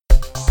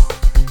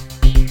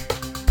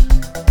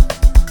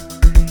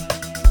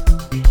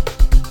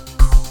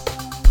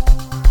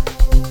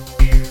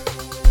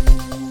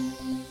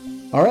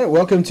All right,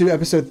 welcome to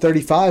episode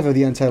 35 of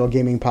the Untitled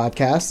Gaming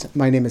Podcast.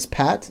 My name is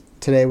Pat.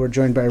 Today we're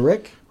joined by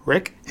Rick,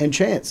 and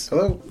Chance.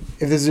 Hello.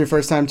 If this is your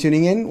first time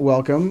tuning in,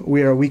 welcome.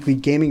 We are a weekly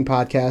gaming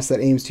podcast that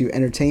aims to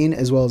entertain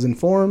as well as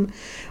inform.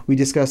 We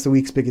discuss the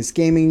week's biggest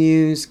gaming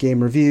news, game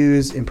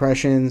reviews,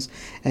 impressions,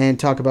 and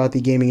talk about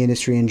the gaming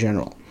industry in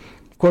general.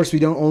 Of course, we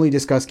don't only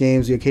discuss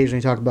games. We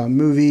occasionally talk about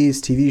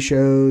movies, TV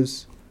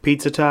shows.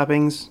 Pizza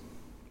toppings.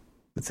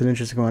 That's an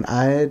interesting one.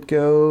 I'd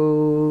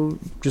go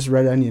just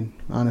red onion,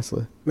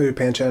 honestly. Maybe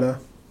pancetta.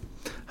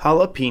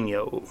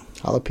 Jalapeno.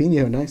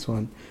 Nice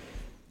one.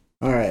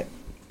 All right.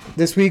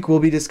 This week we'll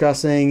be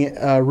discussing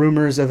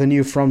rumors of a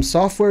new From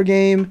Software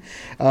game,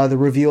 the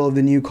reveal of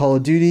the new Call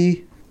of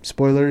Duty.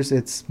 Spoilers,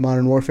 it's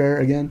Modern Warfare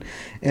again.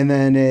 And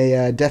then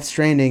a Death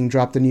Stranding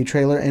dropped a new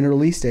trailer and a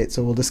release date,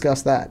 so we'll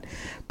discuss that.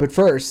 But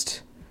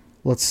first,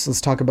 let's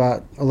talk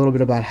about a little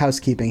bit about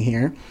housekeeping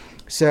here.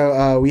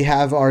 So we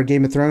have our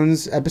Game of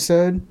Thrones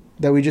episode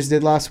that we just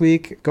did last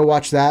week. Go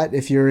watch that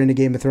if you're into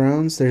Game of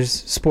Thrones. There's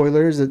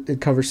spoilers. It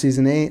covers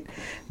Season 8.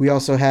 We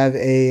also have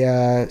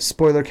a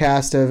spoiler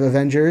cast of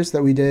Avengers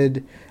that we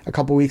did a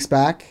couple weeks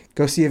back.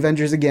 Go see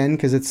Avengers again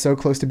because it's so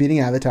close to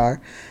beating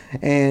Avatar.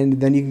 And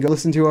then you can go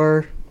listen to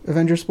our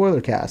Avengers spoiler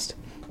cast.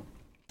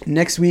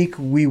 Next week,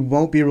 we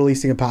won't be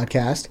releasing a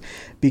podcast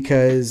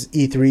because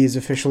E3 is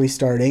officially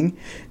starting.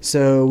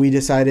 So we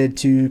decided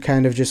to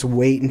kind of just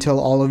wait until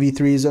all of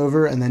E3 is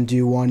over and then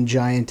do one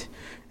giant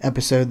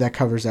episode that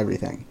covers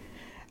everything.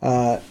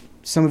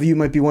 Some of you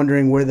might be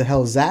wondering where the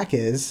hell Zach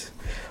is.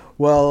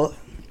 Well,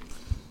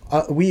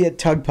 we at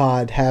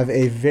TugPod have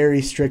a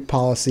very strict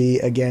policy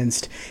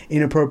against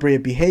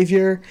inappropriate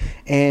behavior.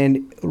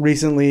 And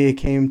recently it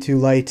came to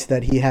light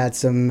that he had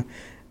some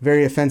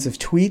very offensive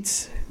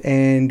tweets,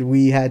 and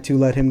we had to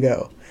let him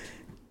go.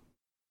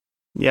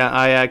 Yeah,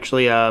 I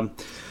actually,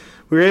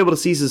 we were able to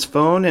seize his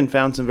phone and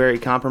found some very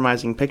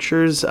compromising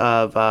pictures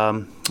of,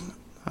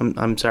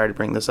 I'm sorry to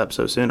bring this up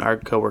so soon, our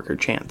coworker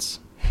Chance.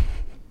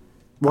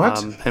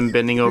 What? Him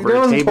bending over no a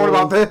one's table. told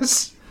about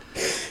this.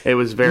 It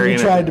was very... We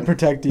tried to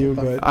protect you,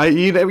 but...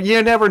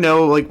 You never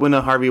know, like, when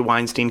a Harvey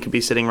Weinstein could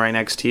be sitting right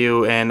next to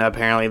you, and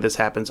apparently this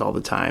happens all the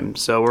time.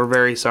 So we're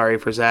very sorry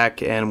for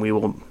Zach, and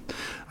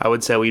I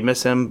would say we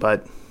miss him,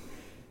 but...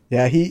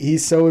 Yeah,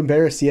 he's so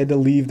embarrassed he had to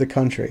leave the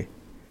country.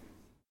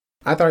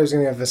 I thought he was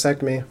going to get a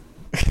vasectomy.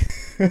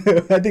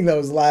 I think that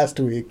was last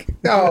week.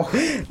 Oh.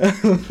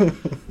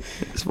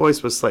 His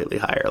voice was slightly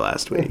higher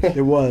last week.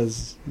 It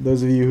was.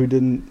 Those of you who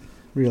didn't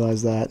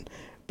realize that.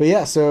 But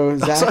yeah, so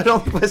Zach... Also, I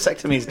don't think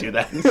vasectomies do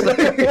that.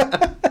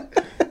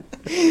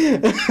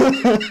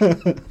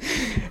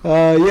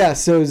 Yeah,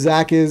 so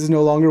Zach is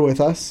no longer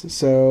with us,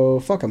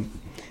 so fuck him.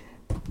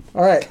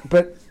 All right,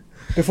 but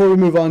before we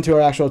move on to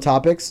our actual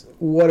topics,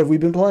 what have we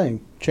been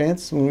playing?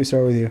 Chance, why don't we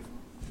start with you?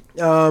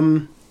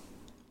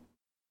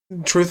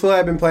 Truthfully,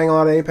 I've been playing a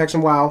lot of Apex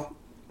and WoW.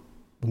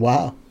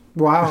 Wow.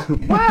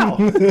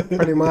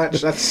 Pretty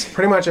much. That's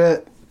pretty much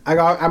it.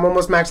 I'm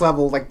almost max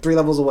level, like 3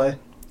 levels away.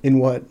 In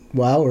what?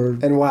 WoW or?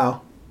 In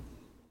WoW.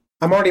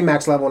 I'm already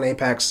max level in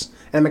Apex.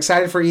 And I'm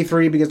excited for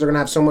E3 because they're going to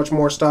have so much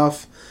more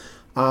stuff.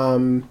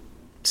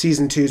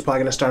 Season 2 is probably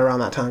going to start around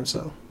that time,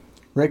 so.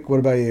 Rick, what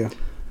about you?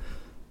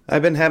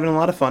 I've been having a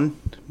lot of fun,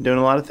 doing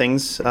a lot of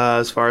things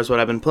as far as what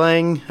I've been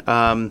playing.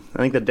 I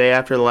think the day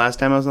after the last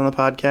time I was on the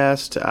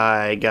podcast,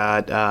 I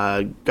got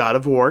God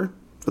of War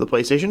for the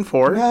PlayStation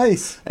 4.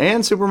 Nice.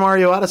 And Super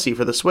Mario Odyssey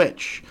for the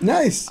Switch.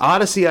 Nice.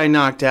 Odyssey I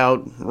knocked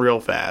out real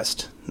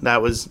fast.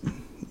 That was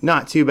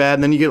not too bad.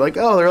 And then you get like,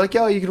 they're like,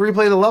 you can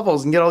replay the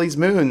levels and get all these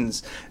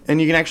moons.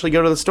 And you can actually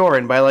go to the store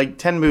and buy like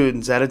 10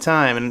 moons at a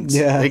time. And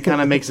it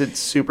kind of makes it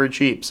super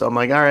cheap. So I'm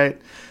like, all right,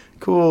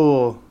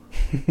 cool.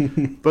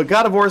 But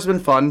God of War has been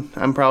fun.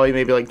 I'm probably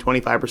maybe like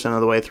 25%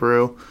 of the way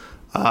through.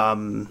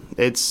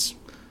 It's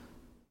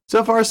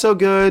so far so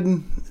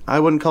good. I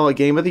wouldn't call it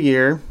game of the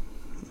year.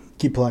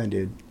 Keep playing,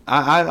 dude.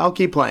 I'll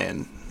keep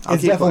playing.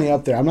 It's definitely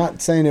up there. I'm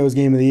not saying it was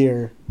game of the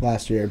year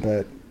last year,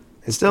 but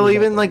it's still,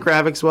 even like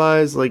graphics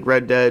wise, like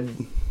Red Dead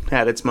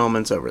had its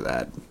moments over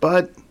that.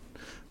 But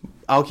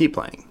I'll keep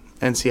playing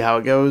and see how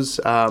it goes.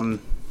 How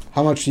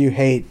much do you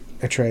hate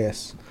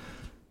Atreus?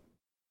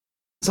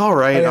 It's all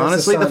right,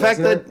 honestly. The fact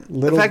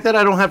that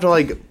I don't have to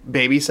like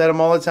babysit him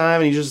all the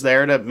time, and he's just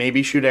there to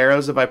maybe shoot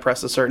arrows if I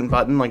press a certain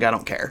button, like I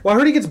don't care. Well, I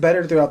heard he gets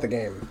better throughout the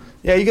game.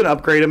 Yeah, you can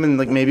upgrade him, and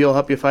like maybe he'll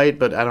help you fight,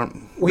 but I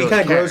don't. Well, he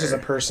kind of grows as a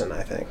person,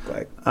 I think.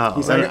 Like,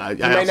 he's like,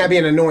 he might not be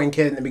an annoying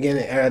kid in the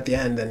beginning or at the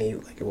end, and he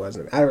like it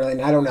wasn't. I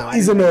don't know.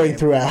 He's annoying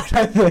throughout,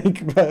 I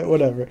think, but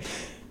whatever.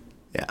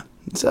 Yeah.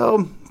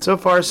 So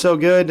far so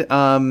good.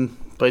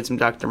 Played some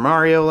Dr.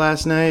 Mario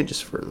last night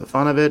just for the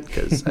fun of it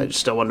because I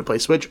just still wanted to play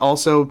Switch.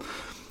 Also,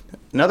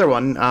 another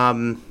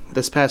one.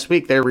 This past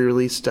week they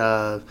re-released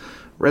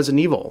Resident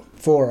Evil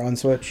 4 on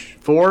Switch.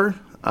 4.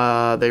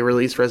 They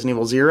released Resident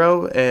Evil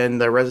 0 and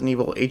the Resident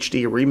Evil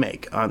HD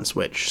remake on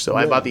Switch. So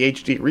I bought the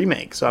HD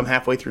remake, so I'm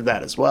halfway through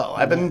that as well.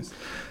 I've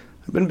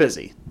been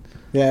busy.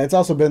 Yeah, it's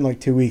also been like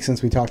 2 weeks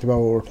since we talked about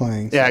what we're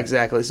playing. So. Yeah,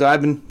 exactly. So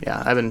I've been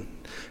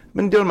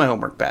doing my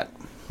homework, Pat.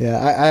 Yeah,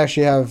 I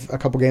actually have a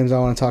couple games I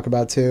want to talk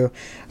about too.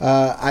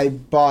 I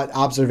bought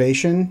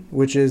Observation,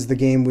 which is the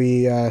game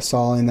we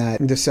saw in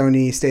the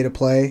Sony State of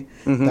Play.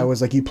 Mm-hmm. That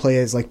was like you play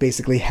as like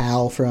basically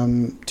HAL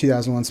from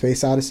 2001: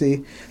 Space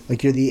Odyssey.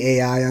 Like you're the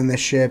AI on this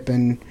ship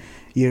and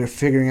you're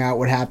figuring out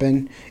what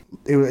happened.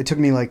 It took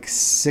me like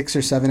 6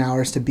 or 7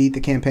 hours to beat the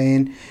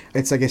campaign.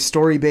 It's like a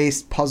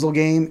story-based puzzle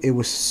game. It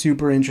was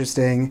super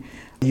interesting.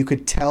 You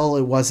could tell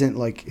it wasn't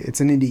like it's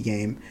an indie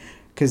game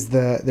because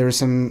there was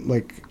some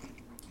like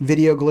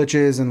video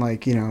glitches and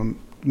like, you know,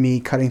 me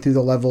cutting through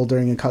the level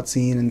during a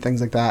cutscene and things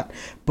like that.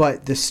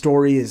 But the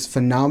story is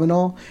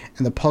phenomenal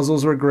and the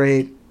puzzles were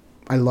great.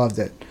 I loved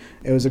it.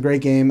 It was a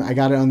great game. I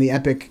got it on the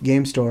Epic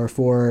Game Store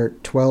for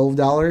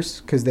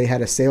 $12 because they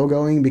had a sale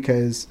going,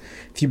 because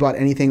if you bought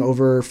anything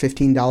over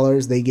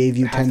 $15, they gave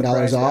you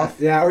 $10 off.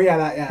 Yeah,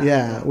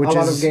 which a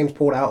lot of games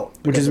pulled out.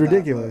 Which is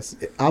ridiculous.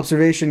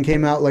 Observation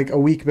came out like a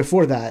week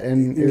before that,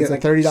 and it was a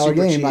 $30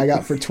 game cheap. I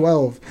got for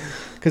 $12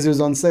 because it was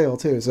on sale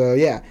too. So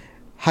yeah,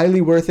 highly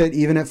worth it,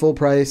 even at full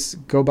price.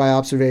 Go buy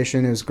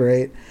Observation. It was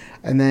great.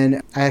 And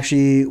then I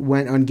actually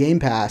went on Game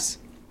Pass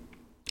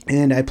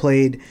and I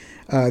played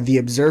The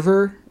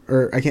Observer,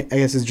 or I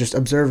guess it's just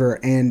Observer,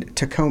 and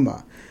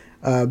Tacoma.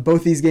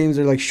 Both these games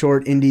are like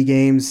short indie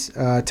games.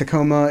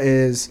 Tacoma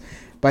is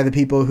by the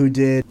people who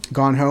did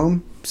Gone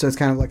Home, so it's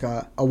kind of like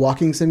a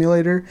walking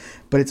simulator,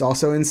 but it's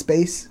also in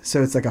space,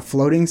 so it's like a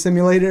floating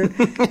simulator.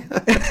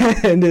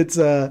 And it's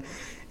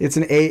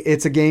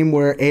a game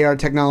where AR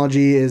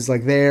technology is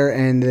like there,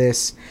 and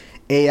this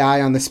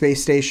AI on the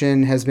space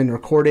station has been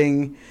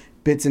recording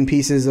bits and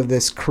pieces of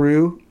this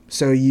crew.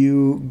 So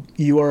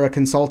you are a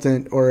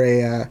consultant or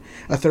a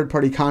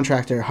third-party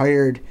contractor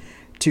hired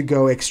to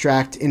go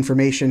extract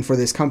information for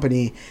this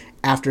company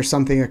after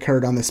something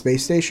occurred on the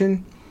space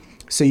station.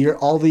 So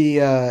all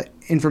the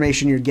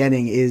information you're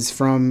getting is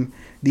from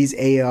these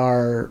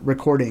AR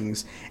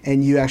recordings,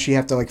 and you actually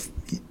have to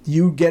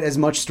you get as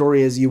much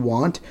story as you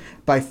want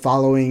by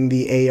following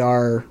the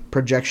AR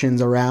projections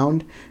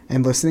around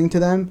and listening to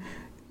them.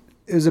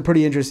 It was a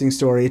pretty interesting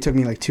story. It took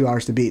me like 2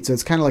 hours to beat, so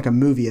it's kind of like a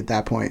movie at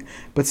that point.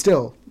 But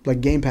still, like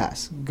Game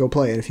Pass, go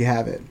play it if you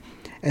have it.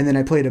 And then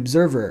I played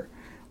Observer,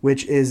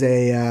 which is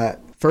a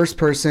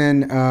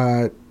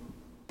first-person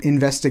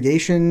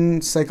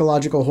investigation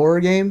psychological horror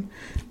game.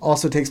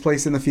 Also takes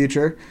place in the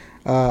future.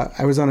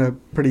 I was on a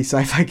pretty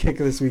sci-fi kick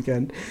this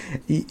weekend.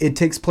 It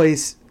takes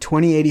place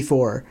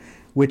 2084,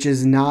 which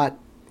is not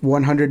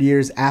 100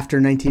 years after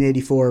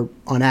 1984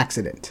 on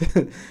accident.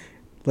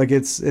 Like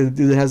it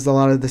has a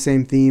lot of the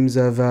same themes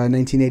of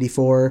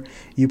 1984.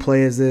 You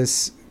play as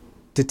this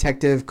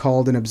detective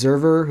called an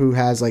observer who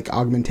has like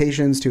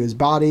augmentations to his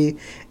body,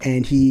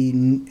 and he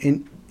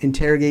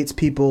interrogates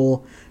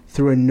people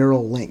through a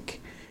neural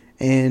link.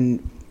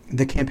 And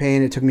the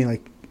campaign, it took me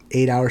like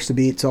 8 hours to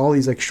beat. So all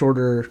these like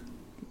shorter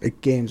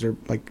games are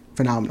like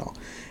phenomenal.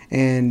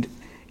 And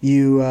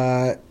you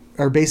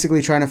are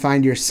basically trying to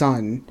find your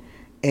son,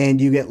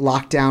 and you get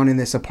locked down in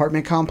this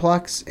apartment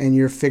complex, and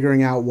you're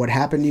figuring out what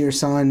happened to your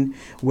son,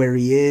 where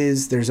he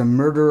is. There's a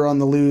murderer on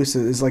the loose.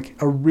 It's like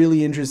a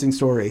really interesting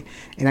story.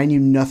 And I knew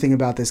nothing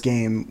about this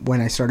game when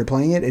I started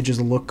playing it. It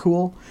just looked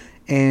cool.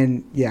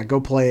 And yeah,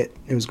 go play it.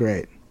 It was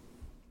great.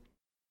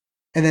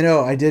 And then,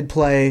 I did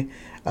play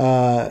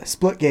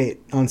Splitgate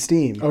on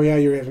Steam. Oh yeah,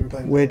 you haven't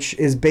played. Which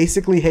is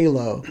basically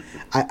Halo.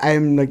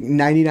 I'm like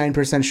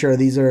 99% sure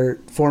these are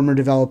former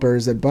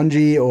developers at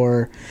Bungie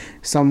or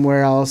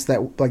somewhere else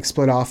that like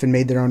split off and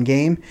made their own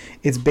game.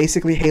 It's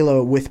basically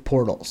Halo with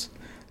portals.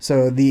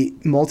 So the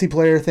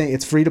multiplayer thing,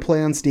 it's free to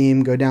play on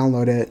Steam. Go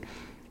download it.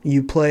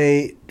 You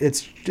play.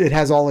 It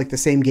has all like the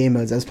same game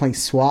modes. I was playing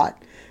SWAT.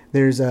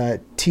 There's a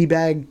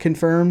teabag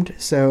confirmed,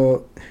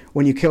 so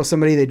when you kill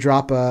somebody, they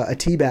drop a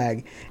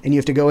teabag, and you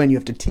have to go in, you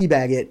have to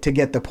teabag it to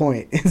get the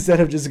point, instead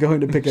of just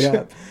going to pick it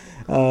up.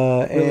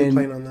 Really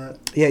playing on that.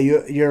 Yeah,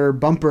 your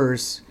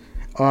bumpers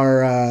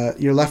are,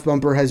 your left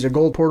bumper has your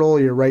gold portal,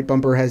 your right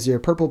bumper has your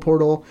purple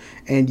portal,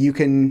 and you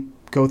can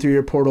go through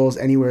your portals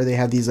anywhere they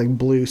have these like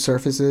blue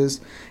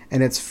surfaces,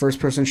 and it's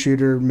first-person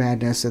shooter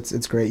madness.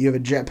 It's great. You have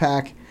a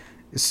jetpack.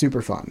 It's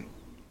super fun.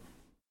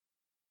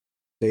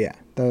 So yeah,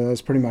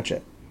 that's pretty much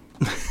it.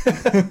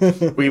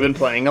 We've been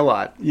playing a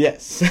lot.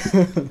 Yes.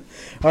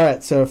 All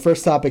right, so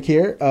first topic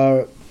here,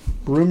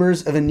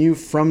 rumors of a new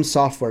From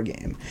Software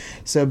game.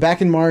 So back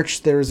in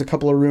March, there was a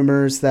couple of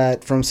rumors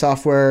that From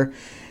Software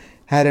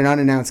had an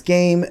unannounced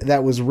game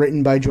that was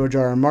written by George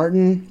R.R.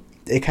 Martin.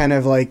 It kind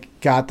of like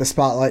got the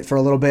spotlight for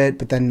a little bit,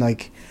 but then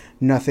like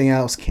nothing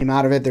else came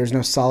out of it. There's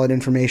no solid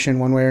information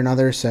one way or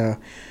another, so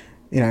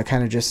it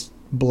kind of just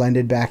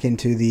blended back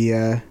into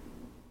the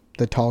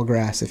tall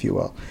grass, if you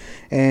will.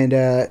 And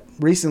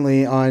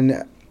recently,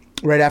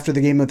 right after the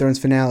Game of Thrones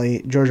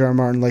finale, George R.R.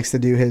 Martin likes to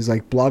do his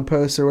like blog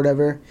posts or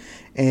whatever,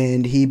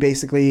 and he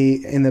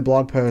basically, in the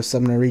blog posts,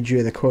 I'm going to read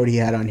you the quote he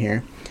had on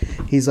here.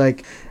 He's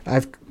like,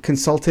 "I've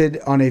consulted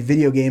on a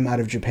video game out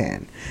of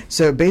Japan."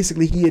 So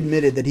basically, he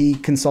admitted that he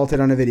consulted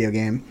on a video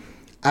game.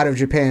 out of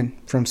Japan.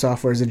 From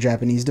Software is a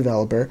Japanese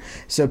developer,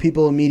 so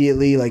people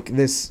immediately, like,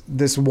 this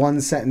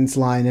one sentence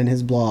line in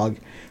his blog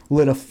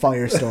lit a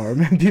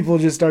firestorm, and people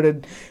just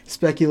started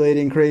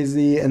speculating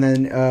crazy. And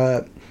then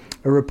a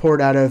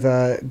report out of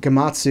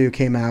Gamatsu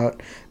came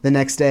out the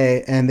next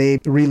day, and they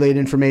relayed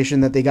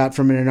information that they got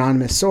from an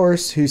anonymous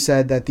source who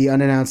said that the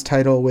unannounced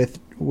title with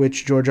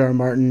which George R. R.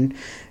 Martin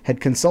had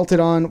consulted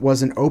on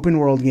was an open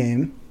world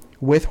game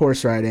with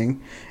horse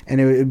riding, and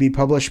it would be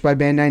published by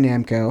Bandai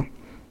Namco.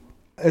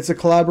 It's a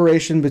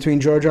collaboration between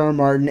George R. R.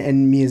 Martin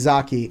and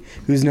Miyazaki,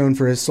 who's known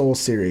for his Soul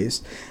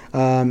series.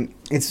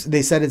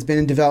 They said it's been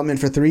in development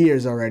for 3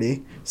 years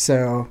already,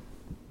 so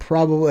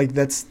probably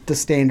that's the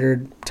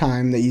standard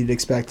time that you'd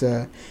expect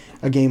a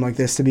game like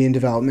this to be in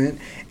development,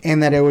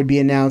 and that it would be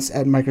announced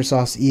at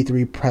Microsoft's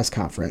E3 press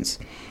conference.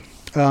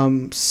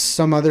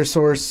 Some other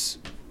source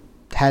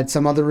had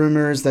some other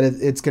rumors that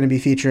it's going to be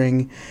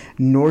featuring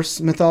Norse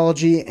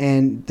mythology,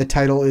 and the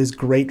title is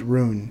Great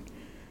Rune.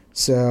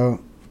 So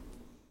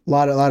a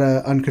lot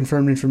of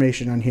unconfirmed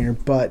information on here,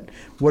 but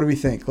what do we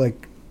think?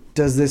 Like,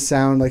 does this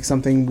sound like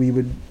something we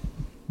would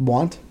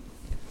want?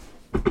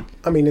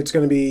 I mean, I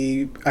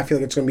feel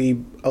like it's going to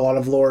be a lot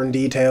of lore and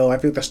detail. I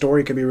feel like the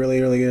story could be really,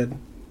 really good.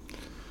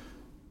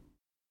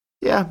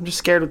 Yeah, I'm just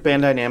scared with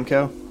Bandai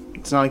Namco.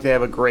 It's not like they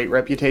have a great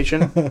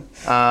reputation.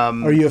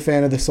 Are you a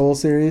fan of the Soul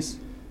series?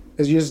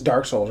 It's just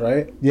Dark Souls,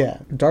 right? Yeah,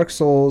 Dark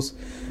Souls,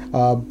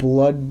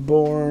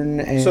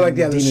 Bloodborne, and so like,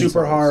 yeah, the Demon super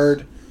Souls.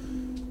 hard,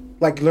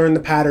 like, learn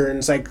the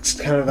patterns, like,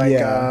 kind of like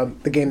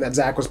the game that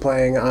Zach was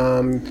playing,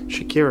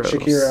 Sekiro.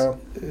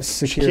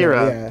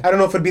 Yeah. I don't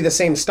know if it'd be the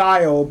same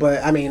style,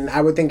 but I mean,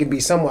 I would think it'd be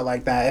somewhat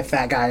like that if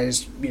that guy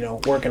is,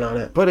 working on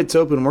it. But it's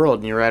open world,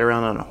 and you ride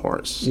around on a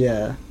horse.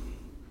 Yeah.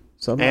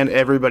 And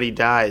everybody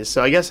dies.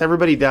 So I guess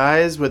everybody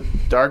dies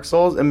with Dark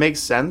Souls. It makes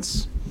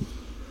sense.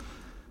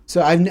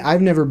 So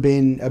I've never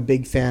been a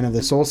big fan of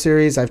the Soul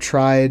series. I've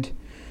tried,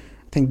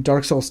 I think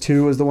Dark Souls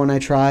 2 was the one I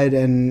tried,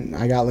 and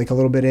I got like a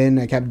little bit in.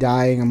 I kept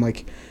dying. I'm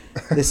like,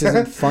 this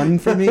isn't fun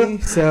for me.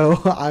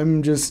 So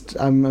I'm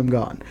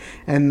gone.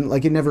 And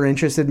like, it never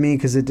interested me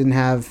because it didn't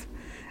have,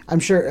 I'm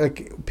sure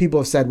like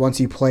people have said once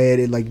you play it,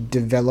 it like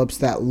develops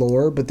that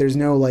lore, but there's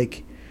no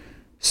like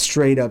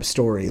straight up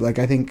story. Like,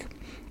 I think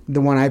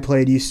the one I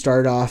played, you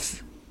start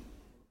off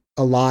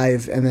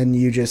alive, and then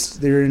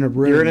they're in a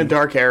room. You're in a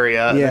dark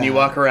area, and then you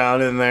walk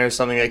around, and there's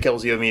something that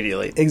kills you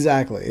immediately.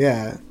 Exactly,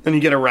 yeah. Then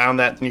you get around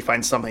that, and you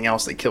find something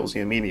else that kills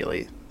you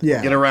immediately. Yeah.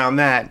 You get around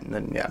that, and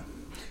then, yeah.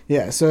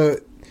 Yeah, so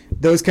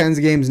those kinds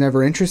of games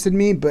never interested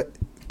me, but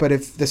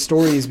if the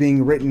story is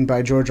being written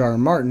by George R. R.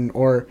 Martin,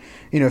 or,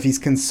 if he's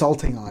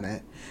consulting on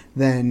it,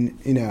 then,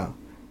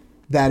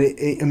 that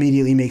it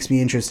immediately makes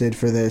me interested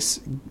for this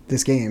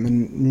game.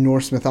 And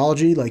Norse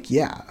mythology, like,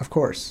 yeah, of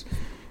course,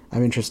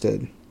 I'm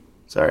interested.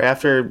 Sorry,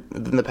 after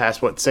the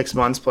past, 6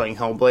 months playing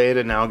Hellblade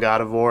and now God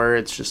of War,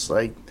 it's just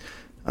like,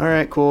 all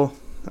right, cool.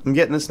 I'm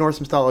getting this Norse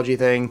mythology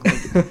thing.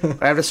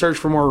 If I have to search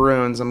for more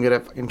runes, I'm going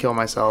to fucking kill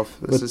myself.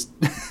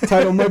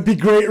 Title might be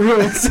Great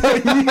Runes.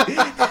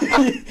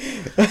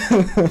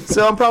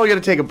 So I'm probably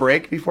going to take a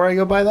break before I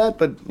go buy that,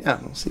 but yeah,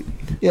 we'll see.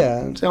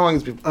 Yeah. See how long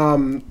it's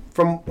been.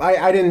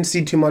 I didn't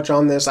see too much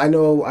on this. I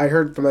know I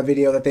heard from a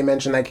video that they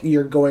mentioned like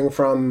you go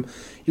from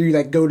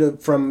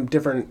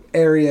different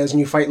areas and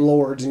you fight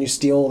lords and you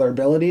steal their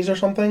abilities or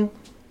something.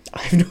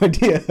 I have no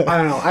idea. I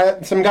don't know.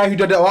 Some guy who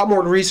did a lot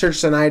more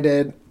research than I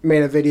did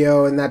made a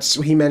video, and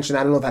he mentioned.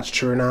 I don't know if that's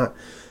true or not.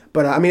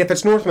 But I mean, if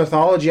it's Norse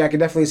mythology, I could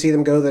definitely see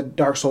them go the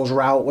Dark Souls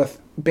route with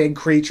big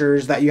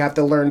creatures that you have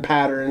to learn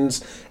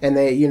patterns, and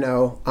they, you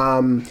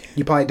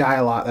probably die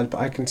a lot.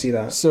 I can see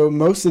that. So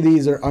most of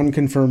these are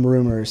unconfirmed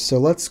rumors. So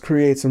let's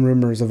create some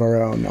rumors of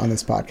our own on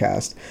this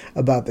podcast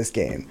about this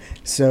game.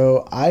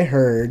 So I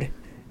heard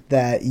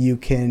that you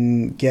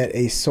can get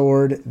a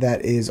sword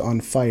that is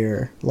on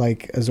fire,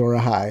 like Azor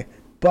Ahai,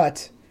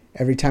 but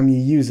every time you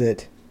use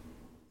it,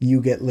 you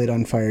get lit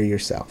on fire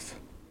yourself.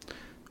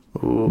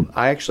 Ooh,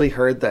 I actually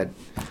heard that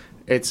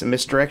it's a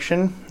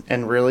misdirection,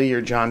 and really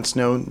you're Jon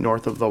Snow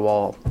north of the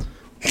wall.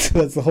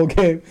 That's the whole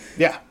game.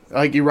 Yeah,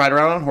 like you ride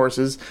around on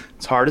horses.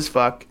 It's hard as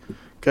fuck.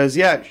 Because,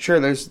 yeah, sure,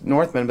 there's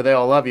Northmen, but they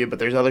all love you, but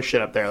there's other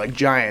shit up there, like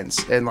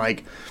giants and,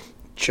 like,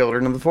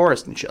 children of the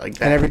forest and shit like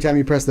that. And every time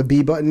you press the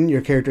B button,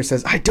 your character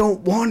says, I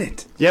don't want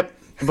it. Yep.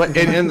 But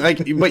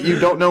but you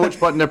don't know which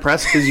button to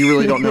press because you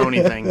really don't know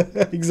anything.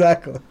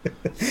 Exactly.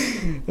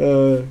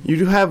 You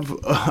do have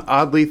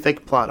oddly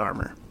thick plot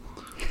armor.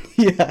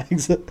 Yeah,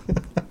 exactly.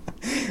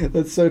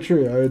 That's so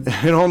true.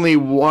 And only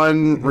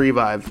one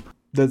revive.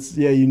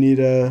 You need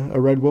a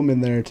red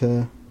woman there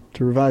to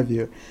revive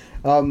you.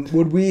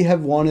 Would we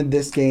have wanted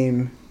this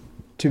game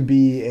to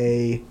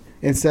be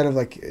instead of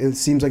like, it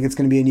seems like it's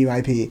going to be a new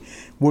IP,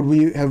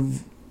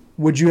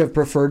 would you have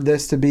preferred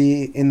this to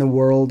be in the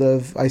world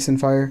of Ice and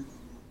Fire?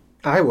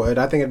 I would.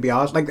 I think it'd be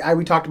awesome. Like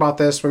we talked about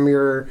this when we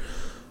were,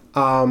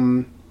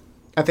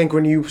 I think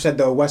when you said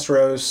the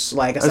Westeros,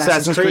 like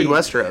Assassin's Creed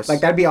Westeros,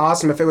 like that'd be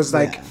awesome if it was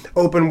like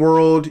open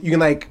world. You can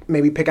like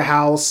maybe pick a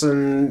house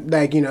and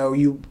like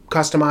you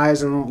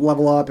customize and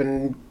level up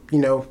and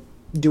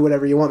do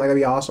whatever you want. Like, that'd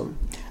be awesome.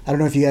 I don't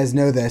know if you guys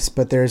know this,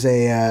 but there's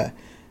a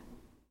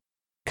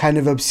kind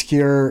of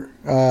obscure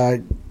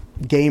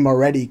game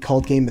already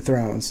called Game of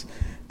Thrones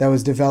that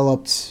was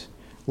developed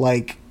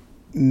like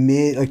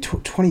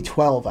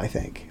 2012, I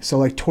think. So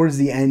like towards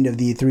the end of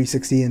the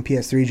 360 and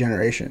PS3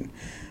 generation.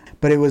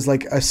 But it was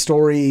like a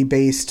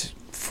story-based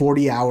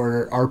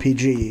 40-hour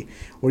RPG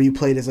where you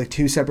played as like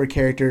two separate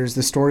characters.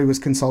 The story was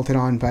consulted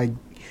on by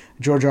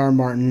George R. R.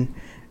 Martin.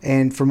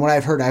 And from what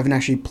I've heard, I haven't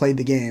actually played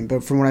the game,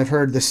 but from what I've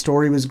heard, the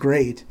story was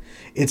great.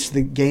 It's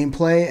the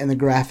gameplay and the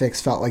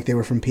graphics felt like they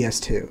were from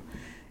PS2.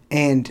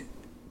 And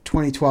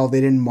 2012,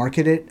 they didn't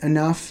market it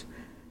enough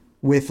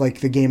with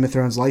like the Game of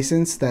Thrones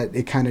license that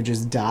it kind of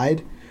just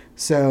died.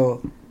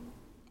 So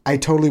I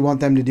totally want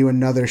them to do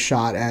another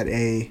shot at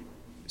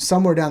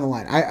somewhere down the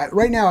line.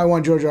 Right now, I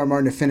want George R. R.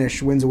 Martin to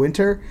finish Winds of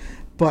Winter,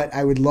 but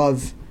I would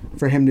love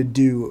for him to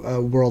do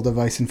a World of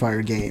Ice and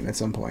Fire game at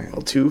some point.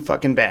 Well, too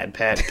fucking bad,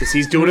 Pat, because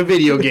he's doing a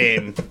video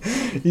game.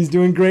 He's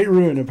doing Great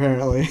Ruin,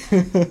 apparently.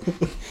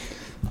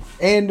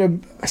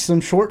 And some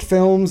short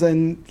films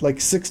and like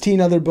 16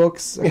 other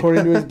books,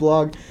 according to his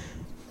blog.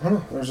 I don't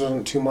know. There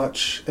wasn't too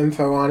much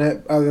info on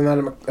it. Other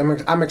than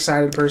that, I'm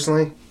excited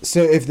personally.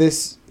 So if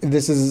this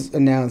is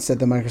announced at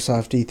the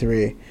Microsoft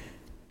E3,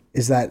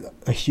 is that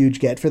a huge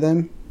get for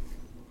them?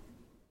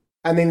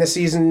 I mean, the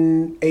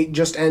season 8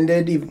 just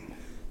ended.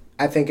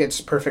 I think it's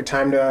perfect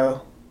time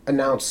to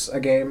announce a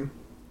game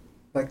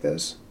like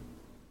this.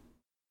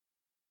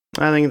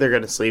 I think they're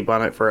going to sleep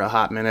on it for a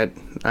hot minute.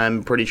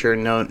 I'm pretty sure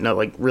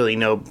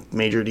no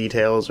major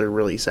details are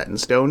really set in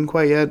stone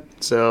quite yet.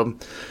 So,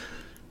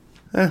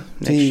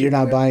 you're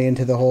not buying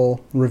into the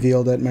whole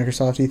revealed at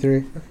Microsoft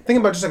E3? Think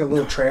about just like a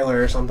little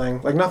trailer or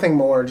something, like nothing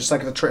more, just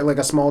like like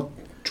a small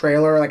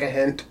trailer, like a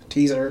hint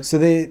teaser. So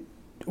it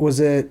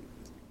was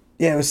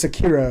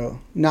Sekiro,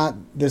 not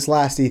this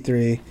last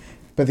E3.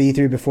 But the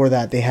E3 before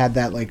that, they had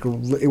that, like,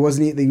 it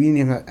wasn't, they didn't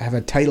even have a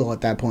title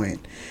at that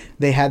point.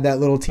 They had that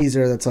little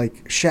teaser that's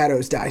like,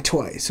 shadows die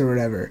twice, or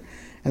whatever.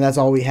 And that's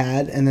all we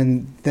had. And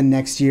then the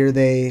next year,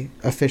 they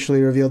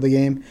officially revealed the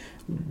game.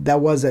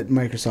 That was at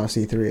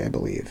Microsoft E3, I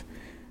believe.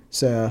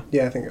 So.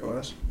 Yeah, I think it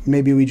was.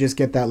 Maybe we just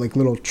get that, like,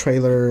 little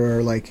trailer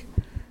or, like,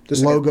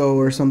 just logo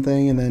or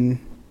something, and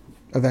then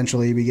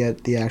eventually we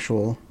get the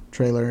actual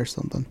trailer or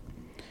something.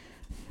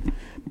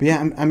 But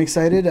yeah, I'm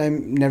excited. I've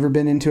never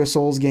been into a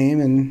Souls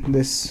game, and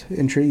this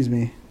intrigues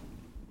me.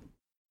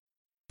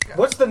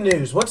 What's the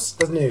news?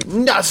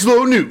 Not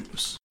Slow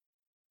News.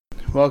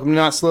 Welcome to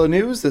Not Slow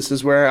News. This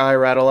is where I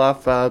rattle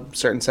off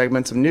certain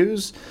segments of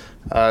news,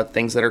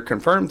 things that are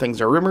confirmed, things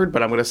that are rumored,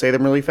 but I'm going to say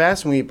them really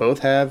fast, and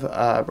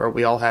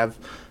we all have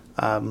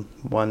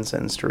 1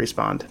 sentence to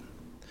respond.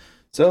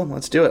 So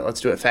let's do it.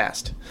 Let's do it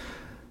fast.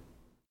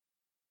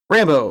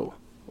 Rambo: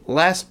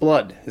 Last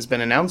Blood has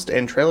been announced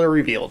and trailer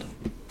revealed.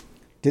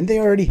 Didn't they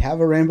already have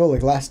a Rambo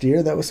like last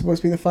year that was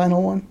supposed to be the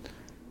final one?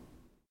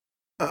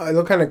 It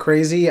looked kind of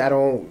crazy. I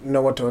don't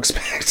know what to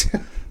expect.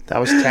 That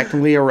was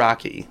technically a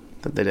Rocky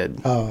that they did.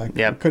 Oh, I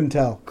couldn't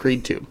tell.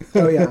 Creed 2.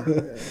 Oh, yeah.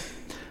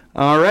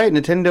 All right,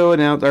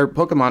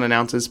 Pokemon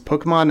announces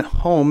Pokemon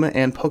Home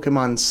and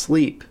Pokemon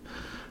Sleep.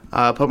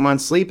 Pokemon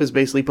Sleep is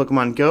basically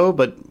Pokemon Go,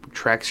 but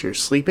tracks your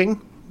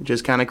sleeping, which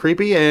is kind of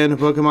creepy. And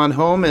Pokemon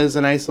Home is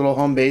a nice little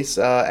home base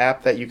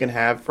app that you can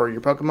have for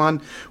your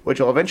Pokemon, which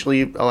will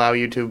eventually allow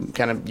you to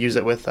kind of use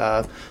it with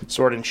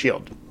Sword and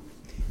Shield.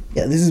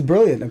 Yeah, this is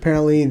brilliant.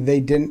 Apparently,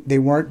 they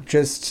weren't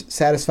just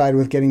satisfied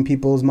with getting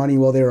people's money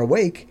while they're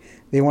awake.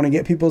 They want to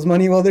get people's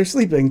money while they're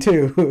sleeping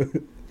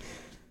too.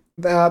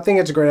 I think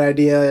it's a great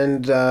idea,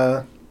 and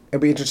it'll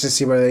be interesting to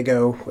see where they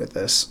go with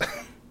this.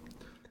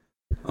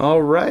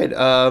 All right.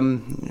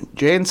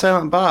 Jay and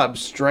Silent Bob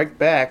Strike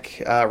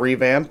Back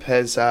revamp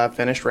has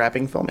finished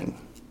wrapping filming.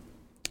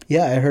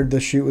 Yeah, I heard the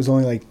shoot was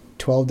only like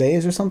 12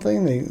 days or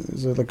something. It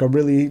was like a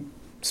really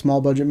small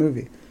budget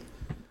movie.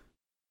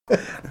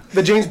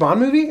 The James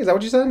Bond movie? Is that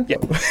what you said? Yeah.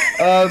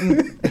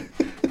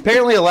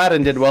 Apparently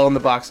Aladdin did well in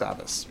the box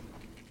office.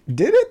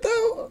 Did it,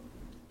 though?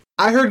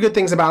 I heard good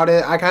things about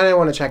it. I kind of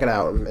want to check it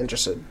out. I'm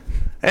interested.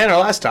 And our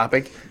last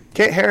topic,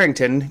 Kit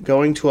Harington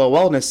going to a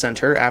wellness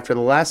center after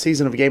the last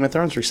season of Game of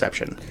Thrones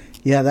reception.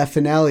 Yeah, that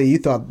finale, you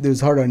thought it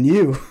was hard on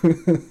you.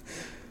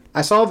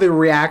 I saw the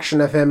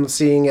reaction of him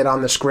seeing it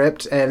on the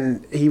script,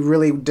 and he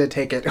really did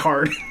take it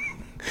hard.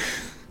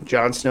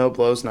 Jon Snow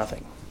blows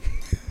nothing.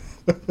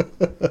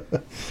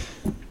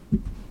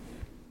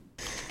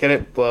 Get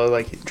it? Blow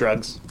like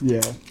drugs.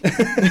 Yeah.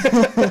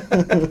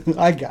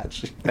 I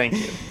got you. Thank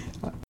you.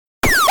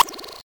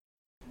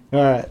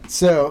 All right,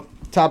 so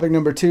topic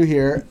number 2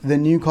 here. The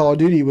new Call of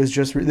Duty was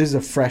just... this is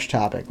a fresh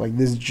topic. Like,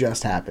 this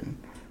just happened.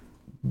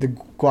 The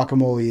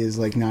guacamole is,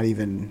 like, not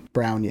even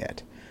brown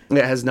yet.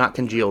 It has not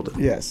congealed.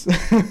 Yes.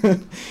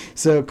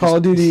 So Call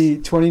of Duty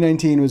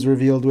 2019 was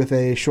revealed with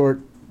a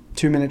short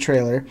 2-minute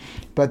trailer,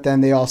 but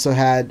then they also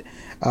had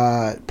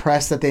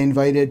press that they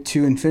invited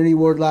to Infinity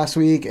Ward last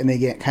week, and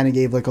they kind of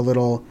gave like a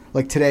little...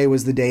 like, today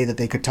was the day that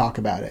they could talk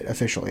about it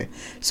officially.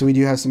 So we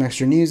do have some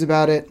extra news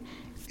about it.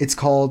 It's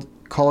called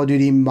Call of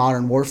Duty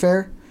Modern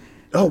Warfare.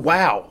 Oh,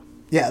 wow.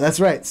 Yeah, that's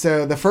right.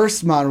 So the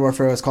first Modern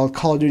Warfare was called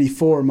Call of Duty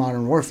 4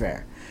 Modern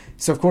Warfare.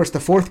 So, of course, the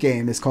fourth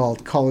game is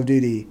called Call of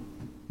Duty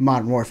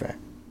Modern Warfare.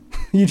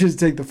 You just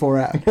take the 4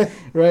 out,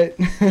 right?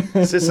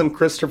 This is some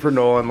Christopher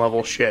Nolan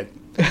level shit.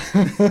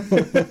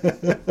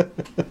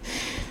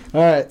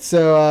 All right,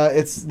 so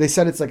they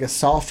said it's like a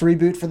soft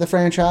reboot for the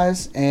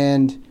franchise,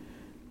 and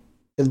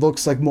it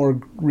looks like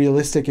more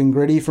realistic and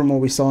gritty from what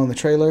we saw in the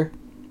trailer.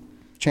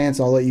 Chance,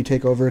 I'll let you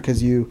take over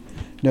because you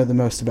know the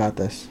most about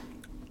this.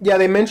 Yeah,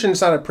 they mentioned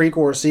it's not a prequel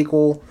or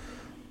sequel,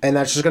 and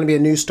that's just going to be a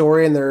new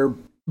story, and they're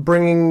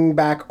bringing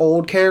back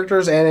old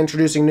characters and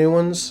introducing new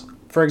ones.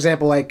 For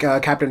example, like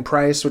Captain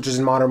Price, which is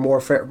in Modern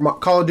Warfare,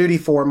 Call of Duty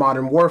 4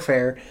 Modern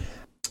Warfare.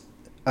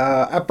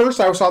 At first,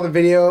 I saw the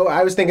video.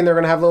 I was thinking they're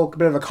going to have a little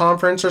bit of a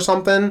conference or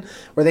something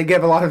where they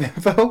give a lot of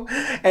info.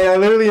 And I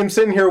literally am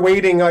sitting here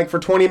waiting like for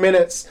 20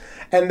 minutes.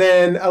 And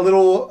then a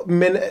little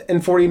minute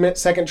and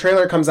 40-second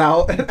trailer comes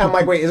out. I'm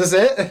like, wait, is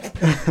this it?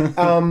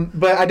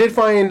 But I did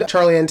find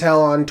Charlie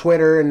Intel on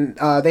Twitter, and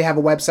they have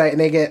a website, and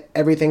they get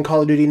everything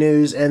Call of Duty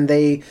news, and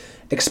they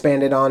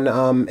expanded on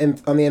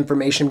the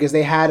information because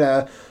they had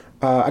a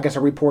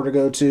reporter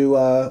go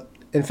to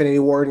Infinity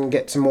Ward and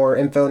get some more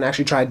info and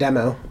actually try a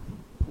demo.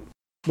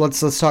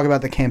 Let's talk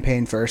about the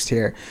campaign first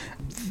here.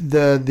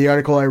 The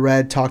article I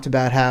read talked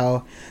about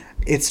how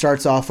it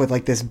starts off with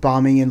like this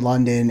bombing in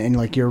London, and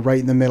like you're right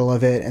in the middle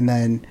of it, and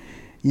then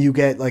you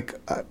get like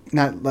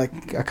not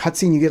like a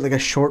cutscene, you get like a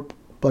short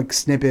like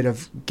snippet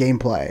of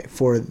gameplay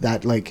for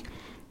that like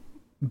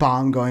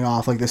bomb going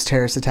off, like this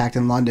terrorist attack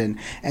in London,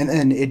 and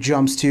then it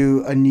jumps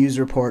to a news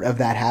report of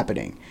that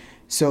happening.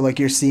 So like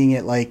you're seeing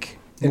it like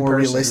more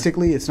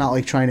realistically. It's not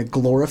like trying to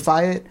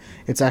glorify it.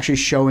 It's actually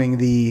showing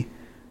the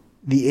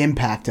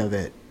impact of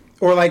it.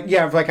 Or like,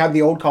 yeah, like how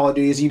the old Call of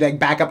Duty is, you like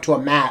back up to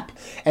a map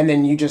and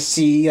then you just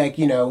see like,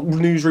 you know,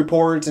 news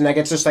reports, and like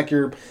it's just like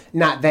you're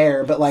not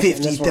there, but like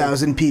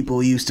 50,000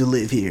 people used to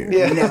live here.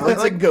 Yeah, now it's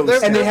like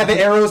ghost. And they have the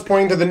arrows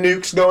pointing to the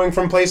nukes going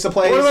from place to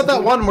place. What about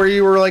that one where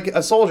you were like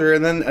a soldier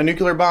and then a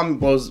nuclear bomb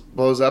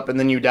blows up and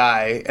then you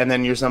die and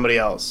then you're somebody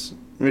else?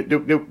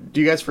 Do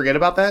you guys forget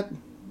about that?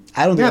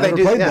 I don't think I ever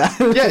played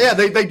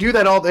that. They do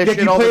that all the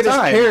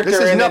time. This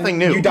is nothing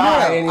new. You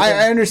die. No,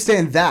 I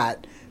understand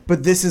that,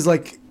 but this is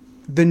like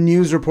the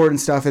news report and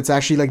stuff. It's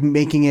actually like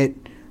making it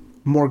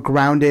more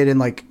grounded and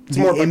like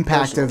the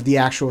impact of the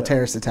actual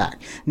terrorist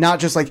attack, not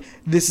just like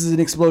this is an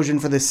explosion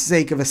for the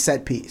sake of a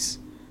set piece.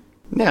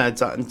 Yeah,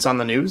 it's on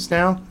the news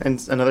now,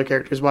 and another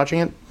character's watching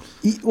it.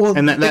 Well,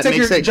 and that makes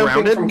it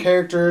grounded from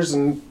characters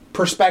and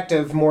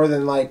perspective more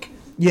than like.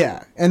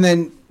 Yeah, and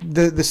then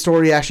the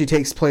story actually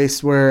takes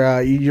place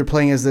where you're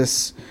playing as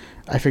this.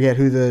 I forget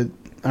who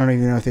I don't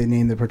even know if they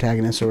named the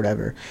protagonist or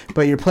whatever,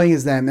 but you're playing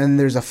as them, and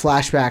there's a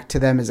flashback to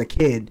them as a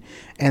kid,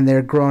 and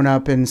they're grown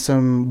up in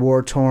some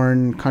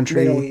war-torn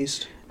country,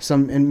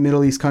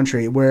 Middle East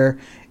country, where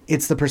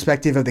it's the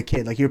perspective of the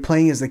kid. Like you're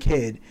playing as the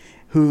kid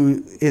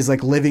who is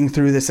like living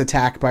through this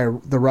attack by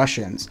the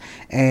Russians,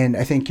 and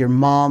I think your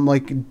mom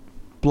like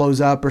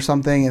blows up or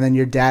something, and then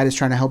your dad is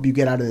trying to help you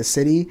get out of the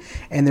city,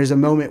 and there's a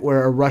moment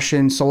where a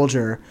Russian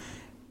soldier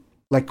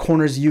like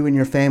corners you and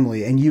your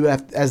family, and you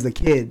have, as the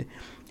kid,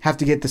 have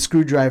to get the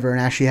screwdriver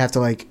and actually have to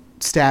like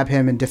stab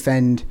him and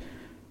defend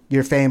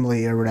your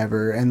family or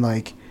whatever. And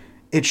like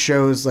it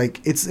shows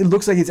like it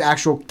looks like it's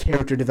actual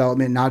character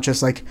development, not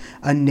just like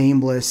a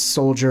nameless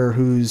soldier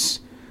who's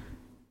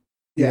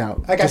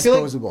like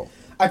disposable.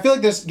 I feel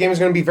like this game is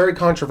going to be very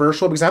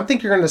controversial because I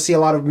think you're going to see a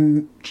lot of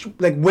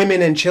like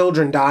women and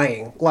children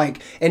dying,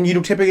 like, and you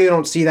typically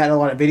don't see that in a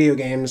lot of video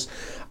games.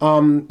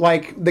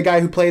 Like the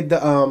guy who played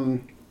I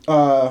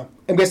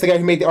guess the guy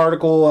who made the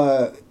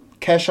article,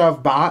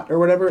 Keshav Bhatt or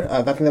whatever.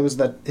 I think that was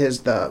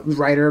the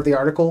writer of the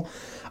article.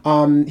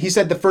 He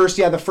said the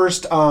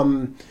first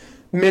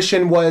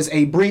mission was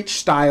a breach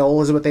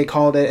style, is what they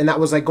called it, and that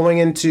was like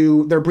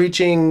they're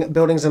breaching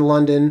buildings in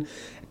London,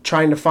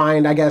 trying to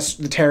find, I guess,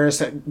 the terrorists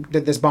that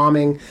did this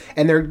bombing,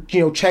 and they're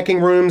checking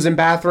rooms and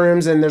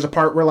bathrooms, and there's a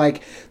part where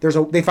like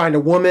they find a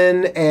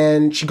woman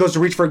and she goes to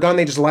reach for a gun,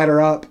 they just light her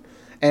up.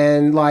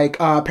 And like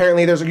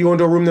apparently you go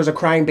into a room, there's a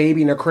crying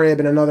baby in a crib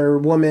and another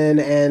woman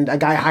and a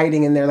guy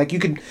hiding in there. Like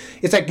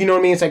it's like, you know what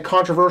I mean? It's like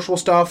controversial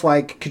stuff.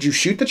 Like, could you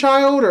shoot the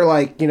child, or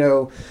like,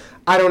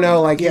 I don't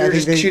know. Like you're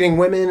just shooting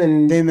women,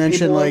 and they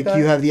mentioned like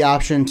you have the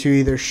option to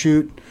either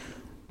shoot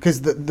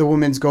because the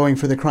woman's going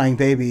for the crying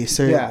baby.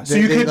 So so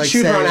you could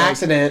shoot her on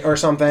accident or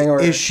something.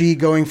 Or is she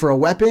going for a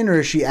weapon,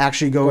 or is she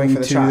actually going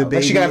to the baby?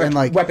 Like she got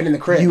a weapon in the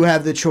crib. You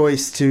have the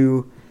choice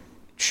to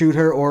shoot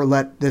her or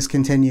let this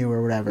continue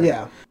or whatever.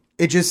 Yeah.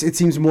 It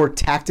seems more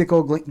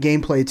tactical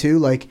gameplay too.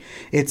 Like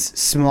it's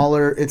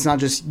smaller. It's not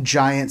just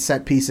giant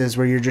set pieces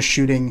where you're just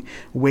shooting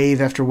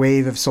wave after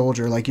wave of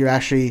soldier. Like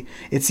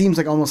it seems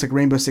like almost like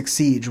Rainbow Six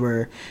Siege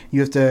where you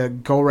have to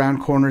go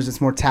around corners.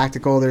 It's more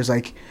tactical. There's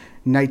like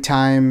night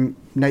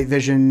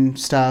vision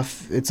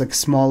stuff. It's like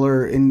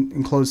smaller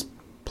enclosed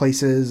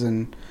places,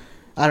 and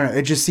I don't know.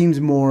 It just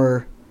seems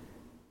more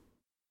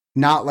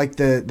not like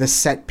the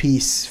set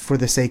piece for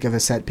the sake of a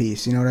set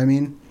piece. You know what I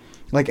mean?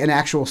 Like an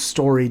actual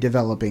story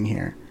developing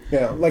here.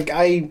 Yeah,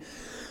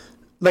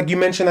 like you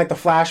mentioned, like the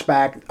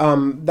flashback.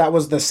 That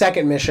was the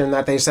second mission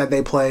that they said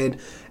they played,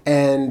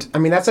 and I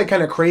mean that's like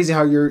kind of crazy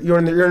how you're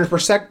in a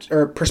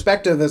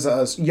perspective as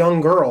a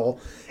young girl,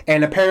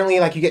 and apparently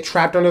like you get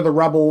trapped under the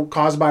rubble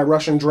caused by a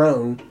Russian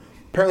drone.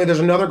 Apparently there's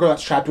another girl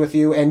that's trapped with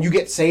you, and you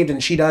get saved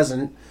and she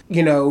doesn't.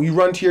 You know, you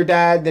run to your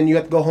dad, then you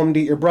have to go home to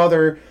your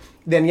brother.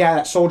 Then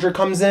that soldier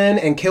comes in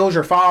and kills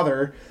your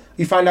father.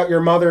 You find out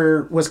your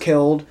mother was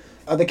killed.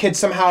 The kids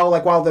somehow,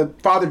 like while the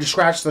father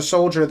distracts the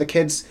soldier, the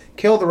kids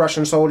kill the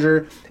Russian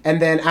soldier,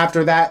 and then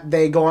after that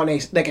they go on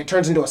it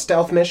turns into a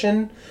stealth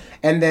mission,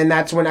 and then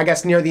that's when I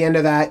guess near the end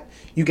of that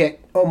you get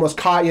almost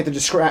caught. You have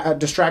to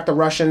distract the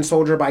Russian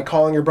soldier by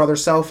calling your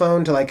brother's cell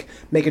phone to like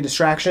make a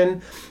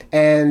distraction,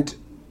 and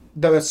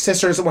the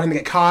sister doesn't want him to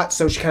get caught,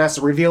 so she kind of has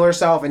to reveal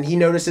herself, and he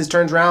notices,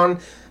 turns around,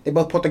 they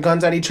both put the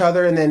guns at each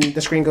other, and then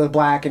the screen goes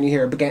black and you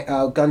hear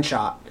a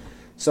gunshot.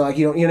 So, like,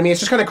 you know what I mean? It's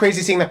just kind of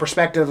crazy seeing that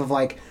perspective of,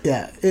 like,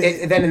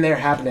 then and there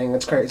happening.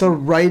 It's crazy. The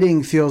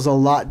writing feels a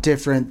lot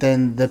different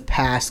than the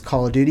past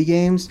Call of Duty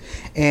games,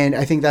 and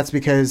I think that's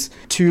because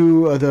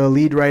two of the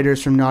lead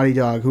writers from Naughty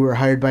Dog, who were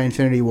hired by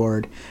Infinity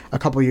Ward a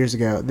couple years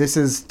ago, this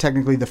is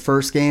technically the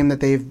first game that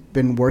they've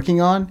been working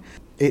on.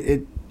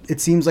 It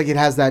seems like it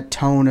has that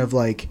tone of,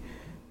 like,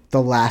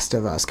 The Last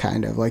of Us,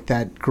 kind of. Like,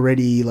 that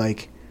gritty,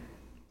 like,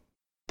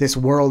 this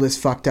world is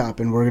fucked up,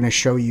 and we're going to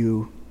show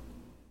you...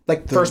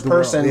 Like first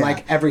person, world,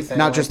 like everything.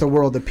 Not just the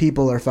world, the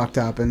people are fucked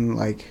up and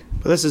like...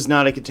 But this is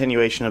not a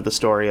continuation of the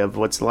story of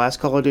what's the last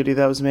Call of Duty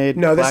that was made?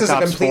 No, this Black is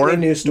Ops a completely 4?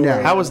 new story.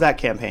 Yeah. How was that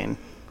campaign?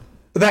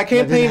 That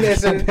campaign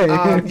isn't...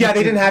 they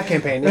didn't have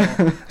campaign.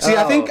 Yeah. See,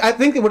 I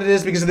think what it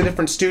is because of the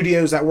different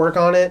studios that work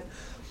on it.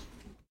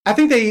 I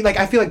think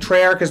I feel like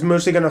Treyarch is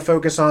mostly going to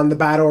focus on the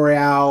Battle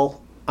Royale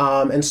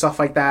and stuff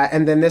like that.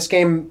 And then this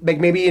game, like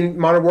maybe in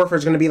Modern Warfare,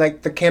 is going to be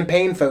like the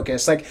campaign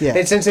focus. Like,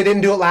 since they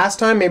didn't do it last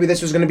time, maybe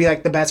this was going to be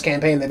like the best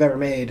campaign they've ever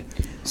made.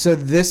 So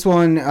this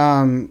one,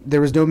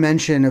 there was no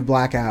mention of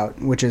Blackout,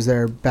 which is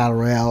their Battle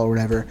Royale or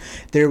whatever.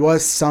 There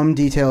was some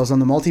details on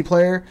the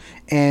multiplayer,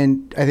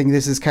 and I think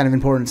this is kind of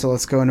important, so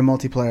let's go into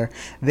multiplayer.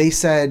 They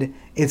said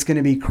it's going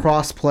to be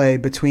cross-play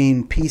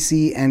between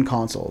PC and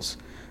consoles.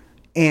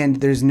 And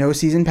there's no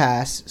season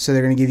pass, so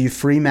they're going to give you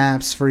free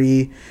maps,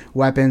 free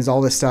weapons,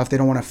 all this stuff. They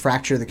don't want to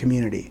fracture the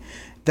community.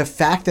 The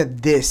fact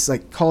that this,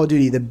 like Call of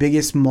Duty, the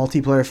biggest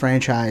multiplayer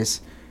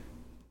franchise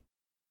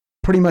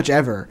pretty much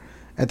ever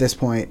at this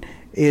point,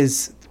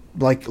 is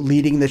like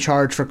leading the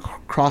charge for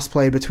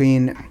crossplay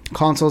between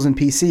consoles and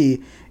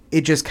PC,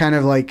 it just kind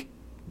of like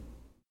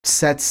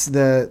sets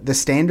the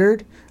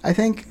standard, I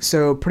think.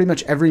 So pretty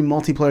much every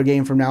multiplayer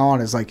game from now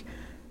on is like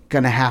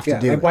gonna have to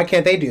do like, it. Why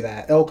can't they do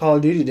that? Call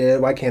of Duty did it.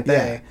 Why can't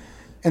they?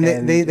 And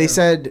they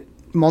said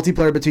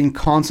multiplayer between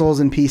consoles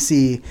and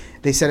PC.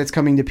 They said it's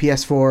coming to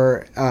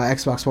PS4,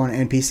 Xbox One,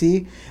 and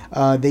PC.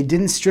 They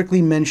didn't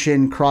strictly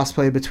mention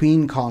crossplay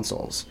between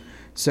consoles,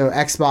 so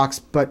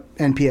Xbox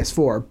and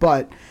PS4.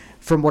 But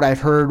from what I've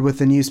heard with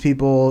the news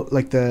people,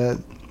 like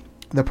the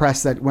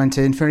press that went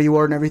to Infinity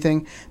Ward and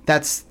everything,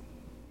 that's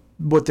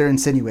what they're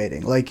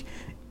insinuating. Like,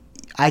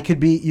 you could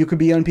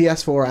be on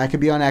PS4, I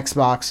could be on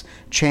Xbox,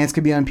 Chance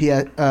could be on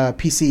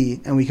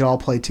PC, and we could all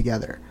play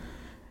together.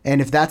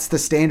 And if that's the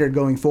standard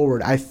going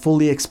forward, I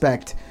fully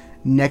expect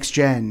next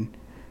gen,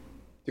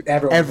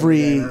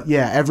 every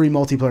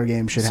multiplayer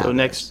game should have. So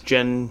next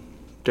gen,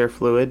 they're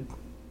fluid.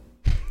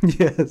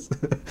 Yes.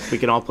 We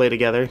can all play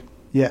together.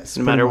 Yes.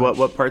 No matter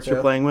what parts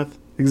you're playing with.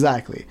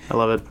 Exactly. I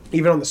love it.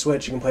 Even on the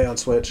Switch, you can play on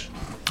Switch.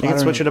 You can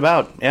switch it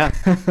about. Yeah.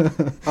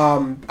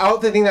 I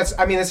don't think that's.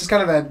 I mean, this is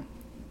kind of a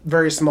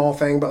very small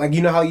thing, but like,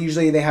 you know how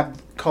usually they have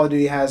Call of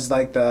Duty has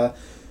like the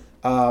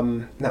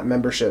not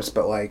memberships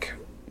but like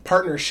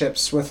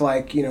partnerships with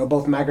like, you know,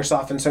 both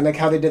Microsoft and Sony, like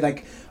how they did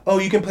like, oh,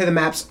 you can play the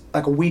maps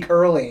like a week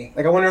early.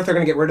 Like, I wonder if they're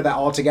gonna get rid of that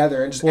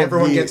altogether and just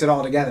everyone gets it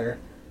all together.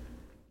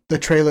 The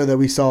trailer that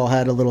we saw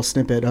had a little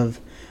snippet of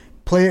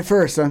play it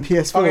first on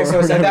PS4. Okay,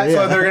 so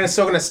they're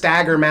still gonna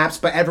stagger maps,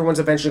 but everyone's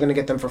eventually gonna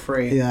get them for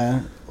free.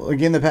 Yeah.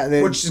 Again,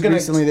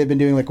 recently they've been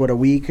doing like a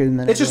week, and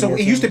then it's just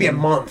it used to be a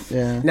month.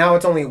 Yeah. Now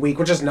it's only a week,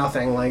 which is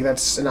nothing. Like,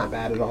 that's not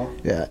bad at all.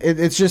 Yeah.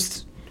 It's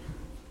just,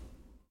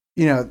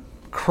 you know,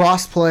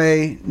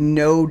 crossplay,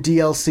 no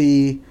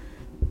DLC,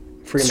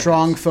 Free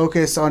strong maps.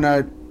 focus on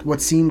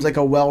what seems like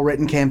a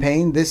well-written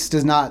campaign. This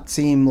does not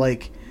seem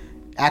like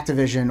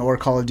Activision or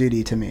Call of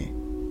Duty to me.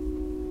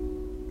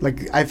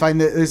 Like, I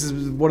find that this is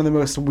one of the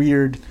most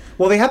weird...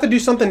 Well, they have to do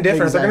something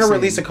different. If they're going to I've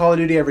release a Call of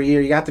Duty every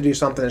year, you have to do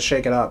something to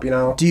shake it up, you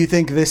know? Do you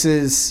think this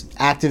is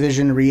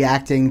Activision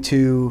reacting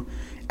to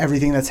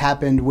everything that's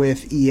happened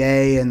with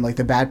EA and, like,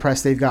 the bad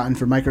press they've gotten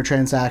for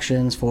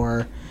microtransactions,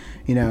 for,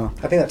 you know...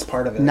 I think that's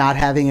part of it. Not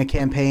having a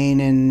campaign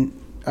in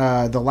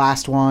the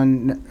last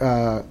one,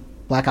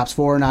 Black Ops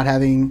 4,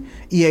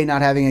 EA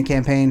not having a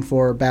campaign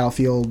for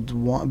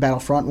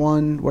Battlefront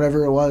 1,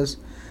 whatever it was.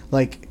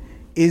 Like,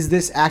 is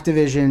this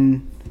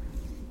Activision,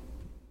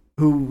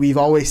 who we've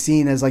always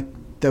seen as like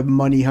the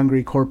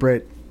money-hungry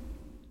corporate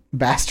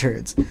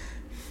bastards,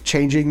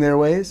 changing their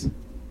ways?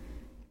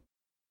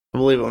 I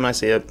believe it when I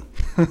see it.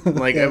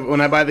 Like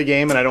when I buy the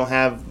game and I don't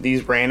have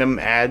these random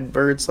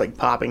adverts like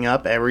popping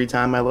up every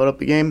time I load up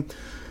the game,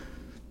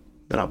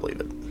 then I'll believe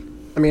it.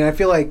 I mean, I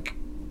feel like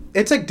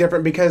it's like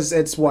different because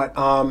it's what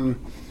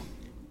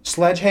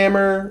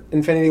Sledgehammer,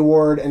 Infinity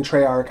Ward, and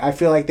Treyarch. I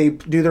feel like they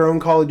do their own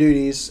Call of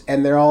Duties,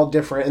 and they're all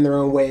different in their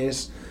own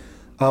ways.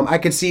 I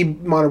could see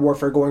Modern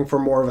Warfare going for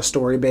more of a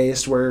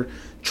story-based, where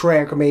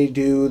Treyarch may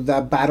do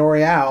the Battle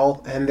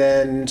Royale, and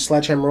then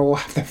Sledgehammer will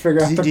have to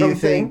figure out their own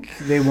thing. Do you think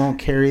they won't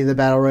carry the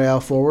Battle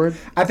Royale forward?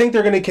 I think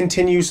they're going to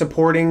continue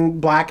supporting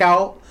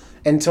Blackout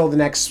until the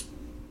next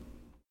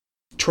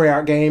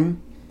Treyarch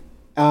game.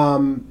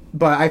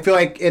 But I feel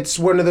like it's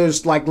one of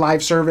those like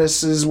live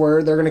services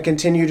where they're going to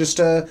continue just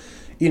to,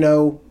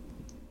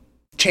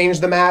 change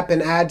the map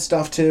and add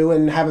stuff to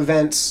and have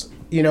events,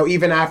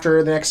 even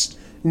after the next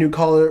new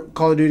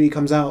Call of Duty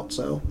comes out.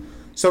 So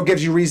it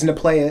gives you reason to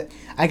play it.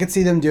 I could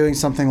see them doing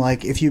something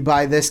like, if you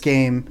buy this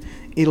game,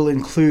 it'll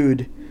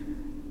include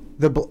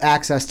the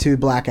access to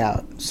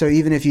Blackout. So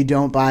even if you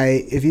don't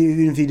buy,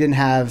 even if you didn't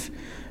have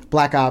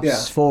Black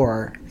Ops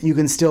 4, you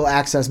can still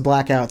access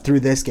Blackout through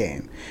this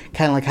game.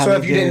 Kind of like how. So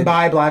if you didn't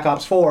buy Black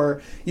Ops 4,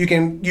 you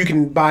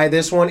can buy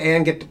this one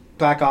and get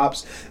Black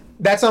Ops.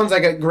 That sounds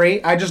like a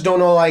great. I just don't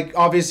know. Like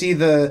obviously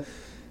the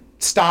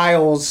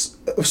styles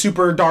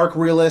super dark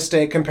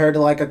realistic compared to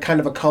like a kind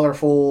of a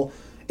colorful.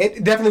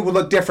 It definitely would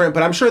look different,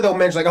 but I'm sure they'll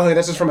mention like, oh, hey,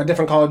 this is from a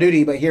different Call of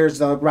Duty, but here's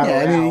the Battle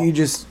Royale. I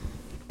mean,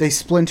 they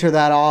splinter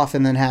that off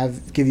and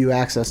then give you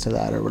access to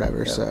that or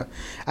whatever. Yeah. So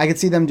I could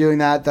see them doing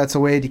that. That's a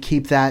way to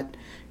keep that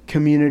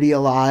community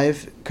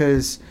alive,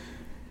 because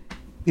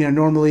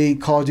normally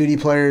Call of Duty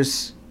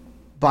players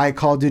buy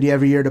Call of Duty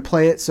every year to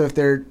play it. So if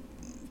the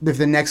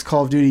next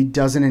Call of Duty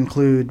doesn't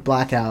include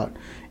Blackout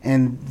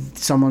and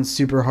someone's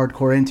super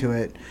hardcore into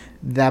it,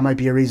 that might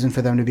be a reason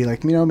for them to be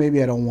like,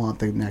 maybe I don't want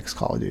the next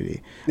Call of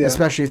Duty. Yeah.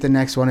 Especially if the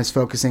next one is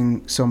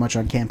focusing so much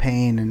on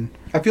campaign. And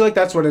I feel like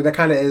that's what it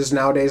kind of is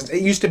nowadays.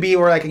 It used to be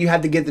where like you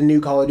had to get the new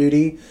Call of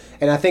Duty,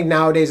 and I think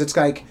nowadays it's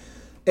like,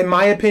 in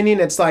my opinion,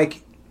 it's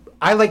like,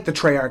 I like the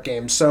Treyarch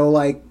games, so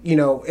like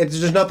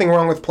there's nothing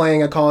wrong with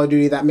playing a Call of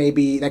Duty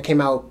that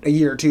came out a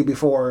year or two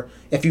before,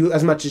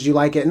 as much as you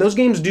like it. And those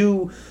games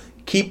do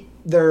keep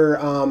their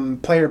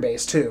player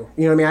base too.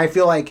 You know what I mean? I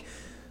feel like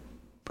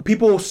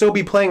people will still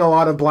be playing a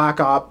lot of Black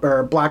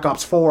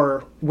Ops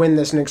 4 when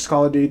this next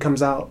Call of Duty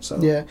comes out.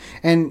 So yeah,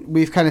 and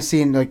we've kind of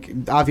seen like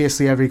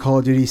obviously every Call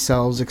of Duty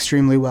sells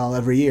extremely well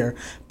every year,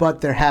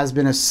 but there has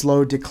been a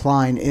slow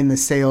decline in the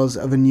sales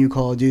of a new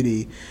Call of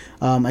Duty.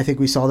 I think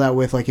we saw that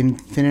with like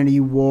Infinity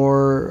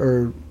War,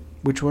 or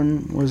which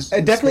one was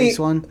definitely the space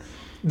one?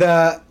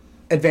 The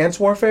Advanced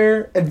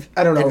Warfare.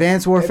 I don't know.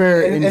 Advanced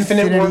Warfare,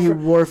 Infinity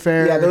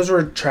Warfare. Yeah, those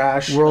were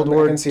trash. World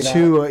War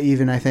II,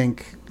 even I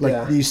think.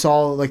 You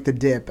saw like the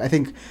dip. I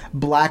think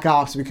Black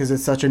Ops, because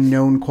it's such a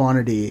known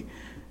quantity,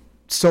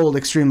 sold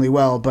extremely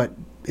well, but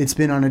it's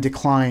been on a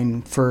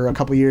decline for a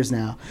couple years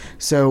now.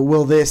 So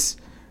will this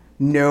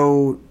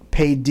no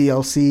paid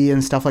DLC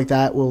and stuff like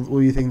that,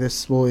 will you think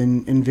this will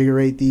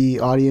invigorate the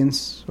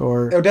audience?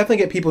 Or it'll definitely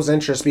get people's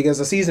interest, because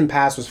the season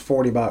pass was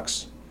 $40,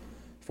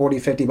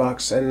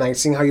 $50, and like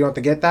seeing how you don't have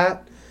to get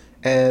that.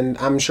 And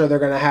I'm sure they're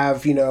gonna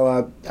have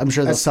I'm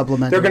sure they'll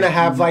supplement. They're gonna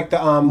have like the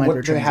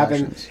what they have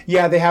in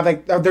they have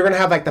like they're gonna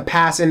have like the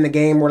pass in the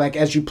game where like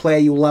as you play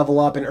you level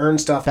up and earn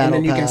stuff, and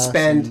then you can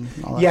spend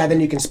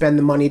then you can spend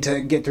the money to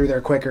get through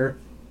there quicker.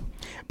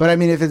 But I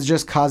mean, if it's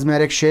just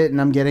cosmetic shit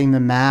and I'm getting the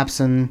maps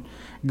and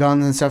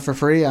guns and stuff for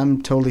free,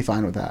 I'm totally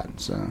fine with that.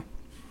 So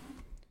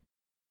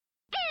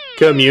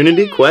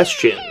community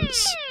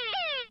questions.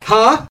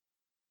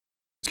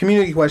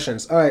 Community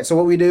questions. All right, so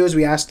what we do is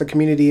we ask the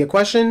community a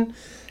question,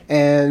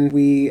 and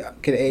we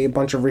get a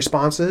bunch of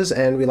responses,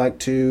 and we like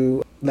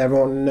to let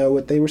everyone know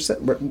what was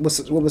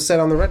said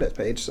on the Reddit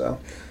page. So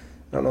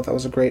I don't know if that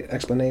was a great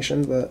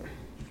explanation, but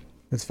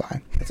it's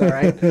fine. It's all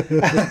right.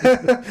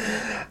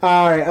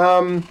 All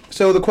right.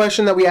 So the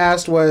question that we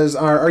asked was,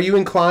 are you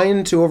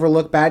inclined to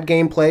overlook bad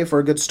gameplay for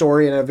a good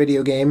story in a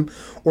video game,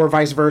 or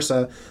vice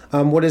versa?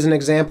 What is an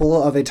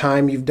example of a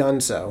time you've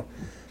done so?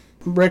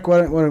 Rick, why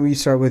don't we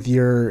start with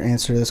your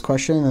answer to this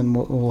question, and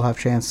we'll have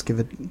a chance to give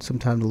it some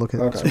time to look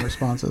at some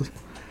responses.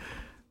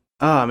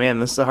 Oh,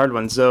 man, this is a hard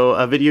one. So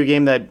a video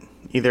game that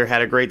either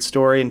had a great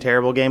story and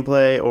terrible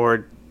gameplay,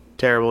 or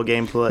terrible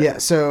gameplay? Yeah,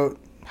 so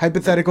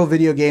hypothetical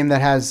video game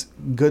that has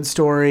good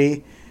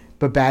story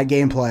but bad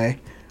gameplay,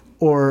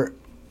 or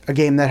a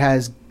game that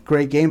has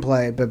great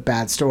gameplay but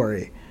bad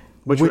story.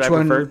 Which would I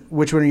prefer?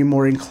 Which one are you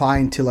more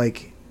inclined to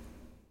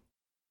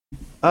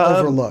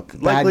overlook?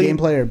 Bad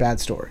gameplay or bad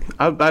story?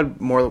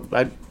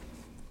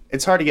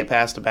 It's hard to get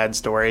past a bad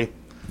story.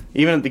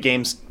 Even if the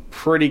game's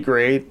pretty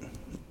great,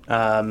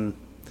 the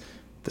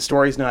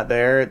story's not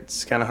there,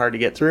 it's kind of hard to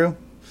get through.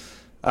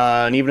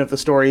 And even if the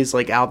story's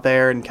out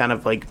there and kind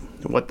of what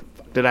the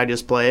fuck did I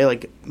just play?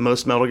 Like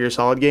most Metal Gear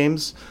Solid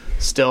games,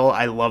 still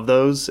I love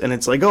those, and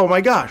it's oh my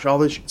gosh, all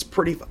this shit's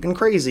pretty fucking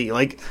crazy.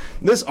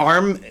 This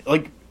arm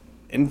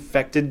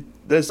infected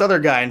this other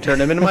guy and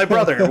turned him into my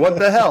brother. What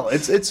the hell?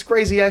 It's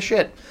crazy ass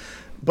shit.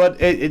 but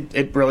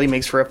it really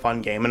makes for a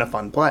fun game and a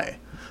fun play.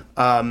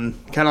 Kind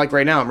of like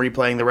right now, I'm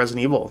replaying the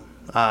Resident Evil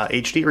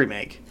HD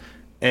remake,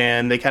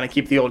 and they kind of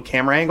keep the old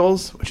camera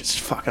angles, which is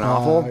fucking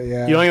awful.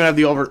 Yeah. You don't even have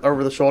the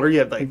over the shoulder. You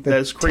have like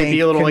those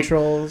creepy little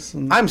controls.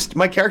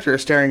 my character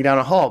is staring down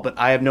a hall, but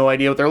I have no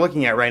idea what they're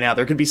looking at right now.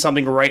 There could be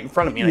something right in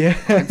front of me, and I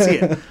can't see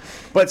it.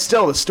 But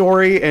still, the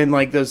story and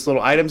like those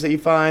little items that you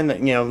find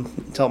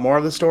that tell more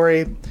of the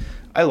story.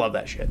 I love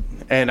that shit,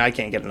 and I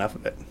can't get enough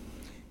of it.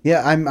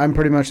 Yeah, I'm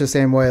pretty much the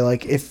same way.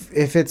 Like,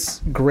 if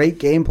it's great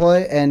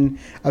gameplay and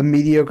a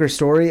mediocre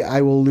story, I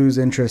will lose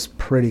interest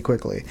pretty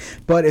quickly.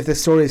 But if the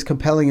story is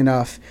compelling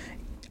enough,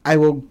 I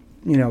will,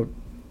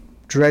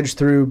 dredge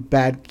through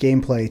bad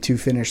gameplay to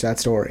finish that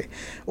story.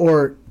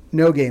 Or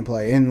no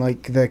gameplay, in,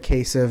 like, the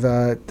case of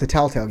the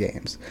Telltale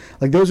games.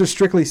 Like, those are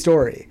strictly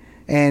story.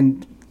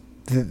 And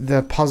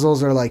the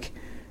puzzles are like,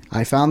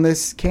 I found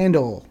this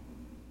candle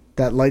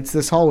that lights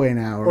this hallway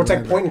now. Or it's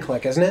like point and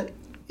click, isn't it?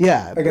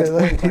 Yeah. I guess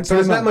so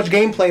there's not much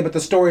gameplay, but the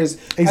story is...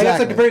 Exactly. That's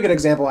like a very good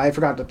example. I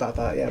forgot to thought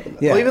that, yeah.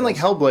 Well, even like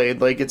Hellblade,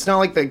 like it's not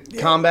like the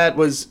combat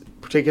was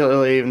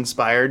particularly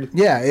inspired.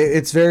 Yeah,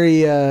 it's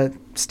very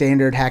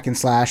standard hack and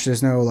slash.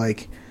 There's no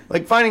like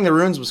finding the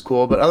runes was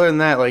cool, but other than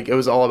that, like it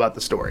was all about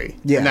the story.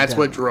 Yeah, and that's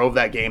what drove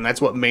that game.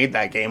 That's what made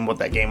that game what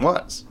that game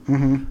was.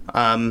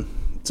 Mm-hmm.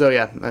 So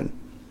yeah.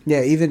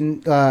 Yeah,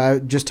 even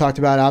just talked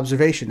about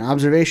Observation.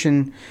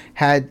 Observation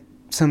had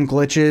some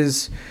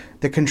glitches.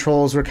 The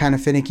controls were kind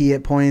of finicky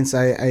at points.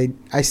 I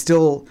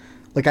still,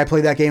 like, I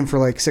played that game for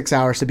like 6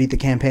 hours to beat the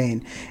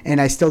campaign, and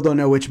I still don't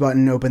know which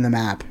button to open the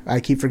map. I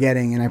keep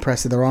forgetting, and I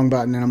press the wrong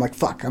button, and I'm like,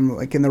 fuck, I'm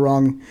like in the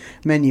wrong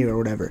menu or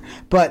whatever.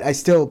 But I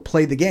still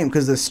played the game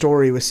because the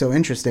story was so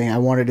interesting. I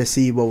wanted to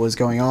see what was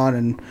going on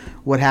and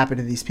what happened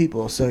to these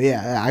people. So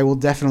yeah, I will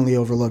definitely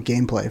overlook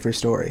gameplay for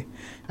story.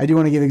 I do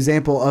want to give an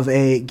example of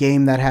a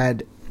game that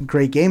had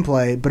great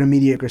gameplay but a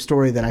mediocre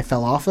story that I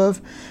fell off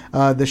of,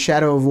 the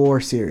Shadow of War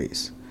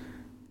series.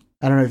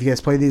 I don't know if you guys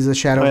played these, the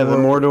Shadow of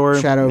War,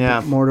 Mordor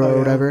or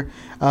whatever.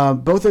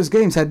 Both those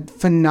games had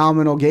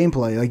phenomenal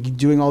gameplay. Like,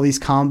 doing all these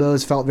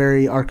combos felt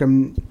very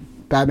Batman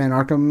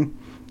Arkham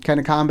kind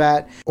of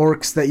combat.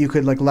 Orcs that you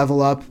could like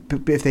level up.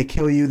 If they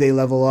kill you, they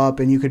level up,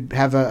 and you could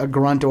have a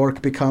grunt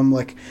orc become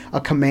like a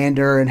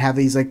commander and have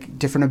these like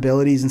different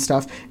abilities and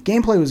stuff.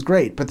 Gameplay was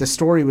great, but the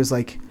story was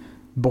like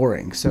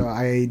boring. So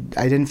I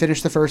didn't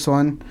finish the first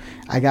one.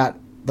 I got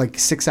like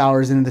 6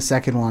 hours into the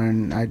second one,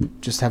 and I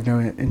just have no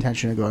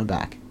intention of going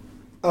back.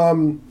 I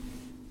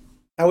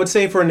would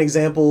say for an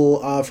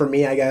example, for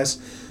me, I guess,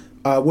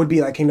 would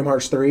be like Kingdom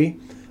Hearts 3.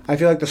 I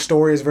feel like the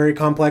story is very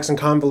complex and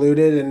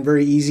convoluted and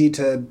very easy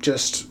to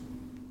just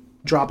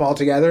drop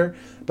altogether.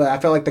 But I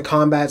felt like the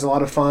combat is a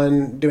lot of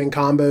fun, doing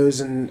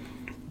combos and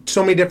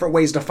so many different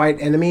ways to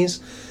fight enemies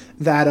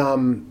that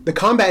the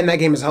combat in that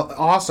game is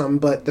awesome,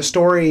 but the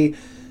story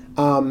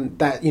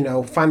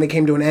that, finally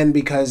came to an end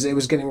because it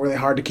was getting really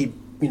hard to keep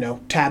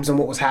tabs on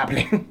what was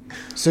happening.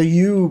 So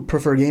you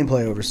prefer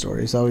gameplay over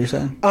story, is that what you're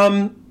saying?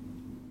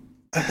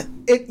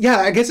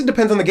 I guess it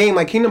depends on the game.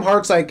 Like Kingdom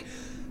Hearts, like,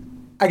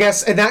 I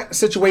guess in that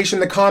situation,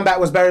 the combat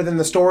was better than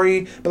the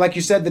story. But like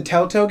you said, the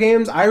Telltale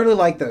games, I really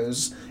like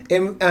those.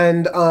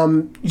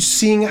 And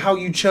seeing how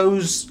you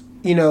chose,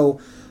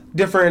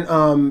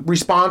 different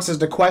responses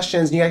to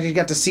questions, and you actually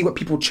got to see what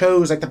people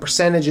chose, like the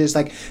percentages.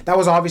 Like, that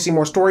was obviously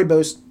more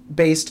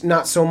story-based,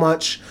 not so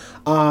much...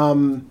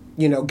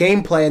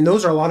 gameplay, and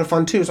those are a lot of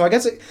fun too. So I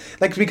guess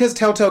because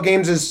Telltale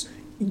games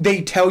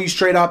they tell you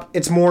straight up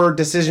it's more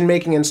decision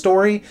making and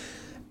story.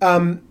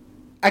 I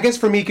guess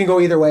for me it can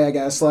go either way. I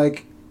guess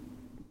like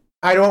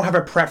I don't have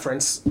a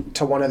preference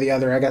to one or the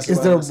other. I guess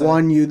is there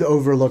one you'd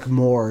overlook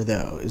more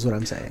though? Is what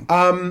I'm saying.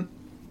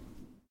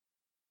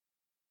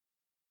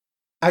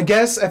 I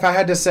guess if I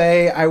had to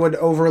say, I would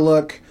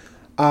overlook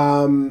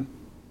a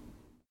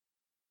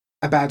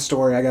bad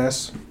story. I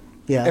guess.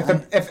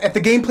 Yeah. If the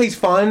gameplay's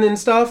fun and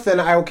stuff, then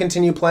I will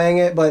continue playing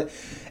it. But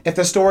if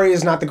the story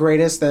is not the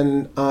greatest,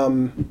 then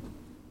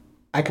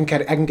I can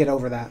get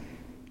over that.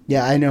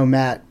 Yeah, I know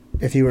Matt,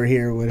 if he were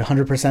here, would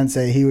 100%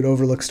 say he would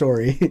overlook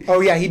story.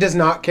 Oh yeah, he does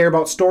not care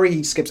about story.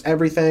 He skips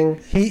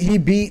everything.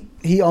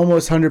 He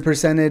almost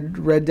 100%ed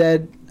Red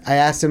Dead. I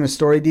asked him a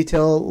story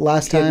detail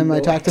last time I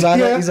talked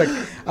about it. He's like,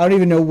 I don't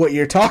even know what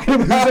you're talking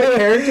about. He's a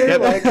character. Yep.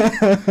 Like,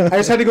 I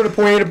just had to go to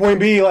point A to point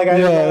B. Like,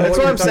 that's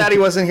why I'm sad he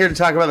wasn't here to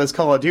talk about this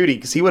Call of Duty,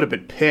 because he would have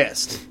been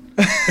pissed.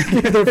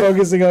 They're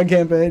focusing on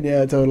campaign.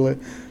 Yeah, totally.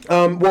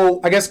 Well,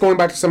 I guess going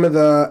back to some of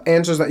the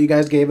answers that you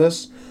guys gave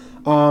us,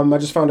 I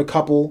just found a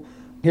couple.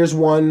 Here's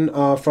one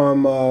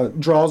from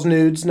Draws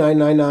Nudes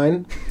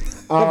 999.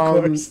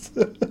 Of course.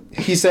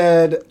 He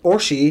said, or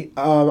she,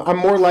 I'm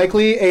more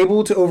likely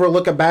able to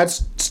overlook a bad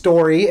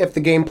story if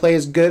the gameplay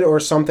is good or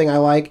something I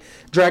like.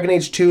 Dragon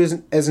Age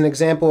 2 is an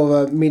example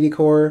of a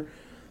Meaty-core.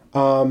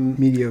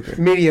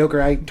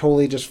 Mediocre. I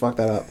totally just fucked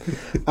that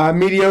up.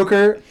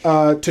 Mediocre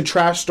to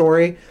trash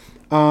story.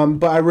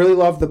 But I really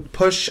love the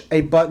push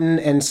a button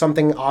and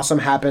something awesome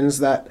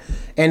happens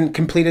and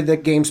completed the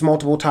games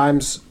multiple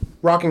times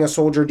rocking a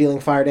soldier, dealing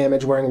fire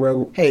damage, wearing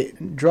rogue. Hey,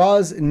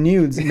 draws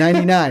nudes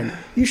 99.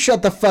 You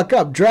shut the fuck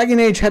up. Dragon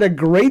Age had a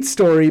great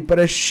story, but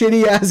a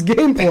shitty ass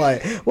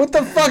gameplay. What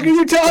the fuck are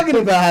you talking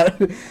about?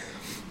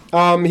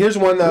 Here's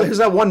one. There's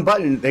that one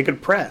button they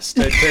could press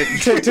to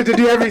to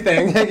do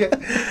everything.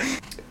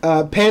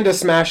 Panda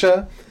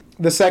Smasher,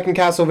 the second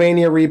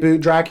Castlevania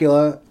reboot,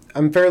 Dracula.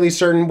 I'm fairly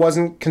certain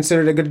wasn't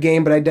considered a good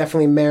game, but I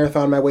definitely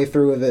marathoned my way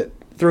through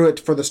it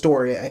for the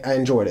story. I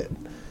enjoyed it.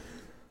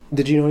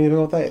 Did you know anything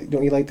about that?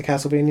 Don't you like the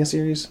Castlevania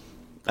series?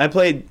 I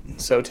played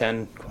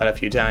SO10 quite a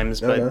few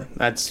times, but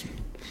that's...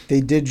 They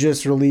did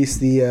just release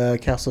the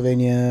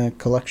Castlevania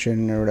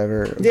collection or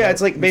whatever. Yeah,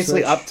 it's like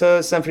basically up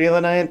to Symphony of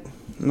the Night.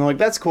 And I'm like,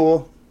 that's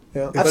cool.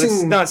 Yeah. But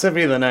it's not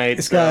Symphony of the Night.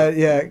 It's got,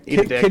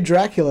 Kid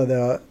Dracula,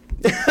 though.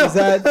 Is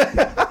that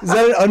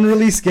an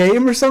unreleased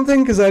game or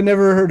something? Because I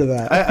never heard of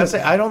that.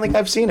 I don't think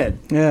I've seen it.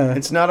 Yeah,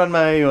 it's not on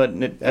my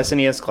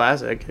SNES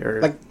Classic. Or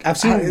like I've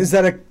seen. Is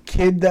that a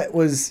kid that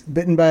was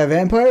bitten by a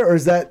vampire, or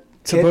is that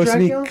supposed to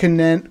be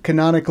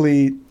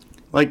canonically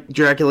like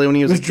Dracula when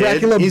he was a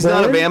Dracula kid? He's born?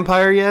 not a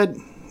vampire yet.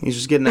 He's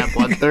just getting that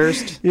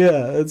bloodthirst.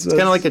 Yeah, it's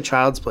kind of like a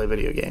Child's Play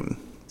video game.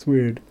 It's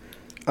weird.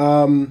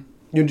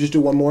 You just do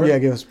one more. Yeah,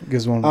 give us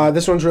one more.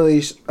 This one's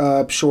really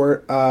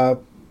short.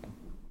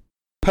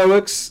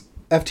 Poix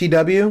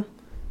FTW.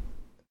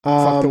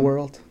 Fuck the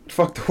world.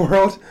 Fuck the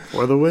world.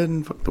 For the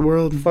win. Fuck the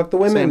world. Fuck the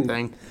women.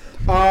 Same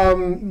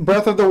thing.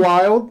 Breath of the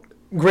Wild.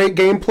 Great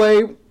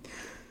gameplay.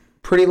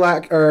 Pretty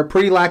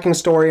lacking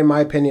story in my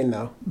opinion,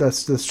 though.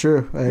 That's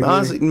true. I agree.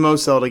 Honestly,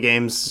 most Zelda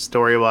games,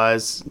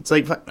 story-wise, it's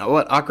like,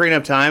 what, Ocarina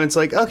of Time? It's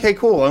like, okay,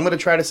 cool, I'm going to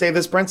try to save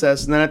this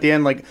princess, and then at the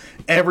end, like,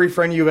 every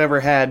friend you've ever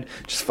had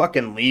just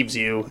fucking leaves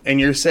you, and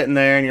you're sitting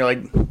there, and you're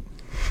like,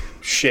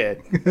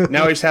 shit.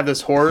 Now I just have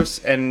this horse,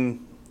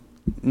 and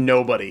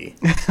nobody.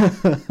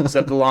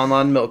 Except the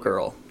Lon Milk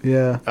Girl.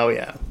 Yeah. Oh,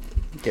 yeah.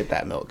 Get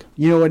that milk.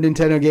 You know what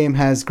Nintendo game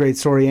has great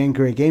story and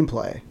great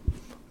gameplay?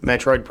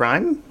 Metroid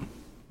Prime?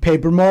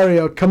 Paper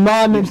Mario. Come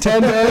on,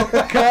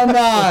 Nintendo. Come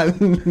on.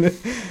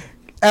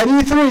 At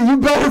E3, you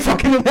better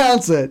fucking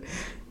announce it.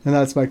 And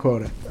that's my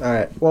quota. All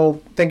right.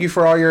 Well, thank you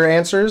for all your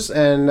answers,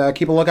 and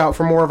keep a lookout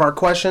for more of our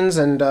questions,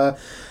 and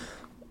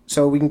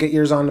so we can get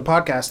yours on the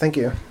podcast. Thank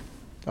you.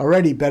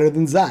 Already better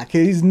than Zach.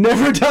 He's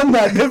never done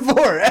that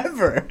before,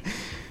 ever.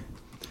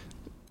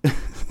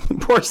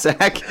 Poor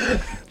Zach.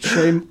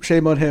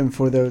 Shame on him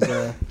for those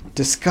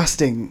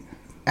disgusting,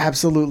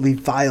 absolutely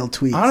vile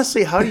tweets.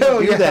 Honestly, how do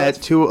you do that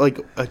to like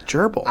a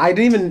gerbil?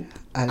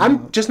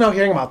 I'm just now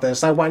hearing about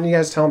this. Why didn't you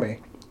guys tell me?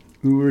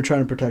 We were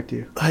trying to protect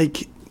you.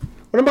 Like,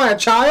 what am I, a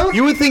child?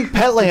 You would think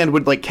Petland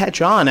would like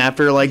catch on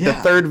after like the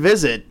third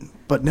visit,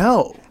 but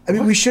no. I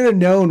mean, we should have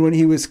known when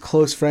he was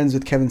close friends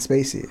with Kevin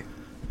Spacey.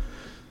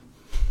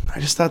 I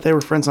just thought they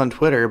were friends on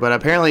Twitter, but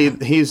apparently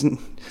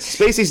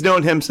Spacey's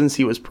known him since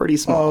he was pretty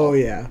small. Oh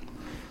yeah.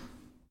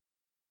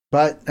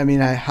 But I mean,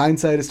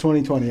 hindsight is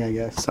 20/20, I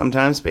guess.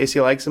 Sometimes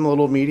Spacey likes him a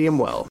little medium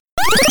well.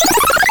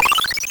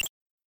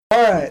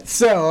 All right,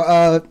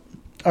 so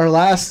our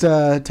last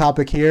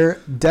topic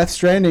here: Death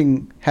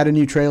Stranding had a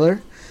new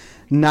trailer,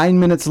 9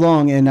 minutes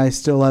long, and I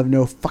still have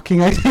no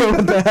fucking idea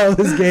what the hell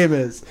this game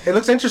is. It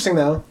looks interesting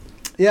though.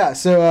 Yeah,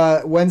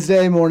 so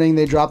Wednesday morning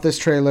they dropped this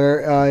trailer.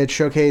 It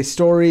showcased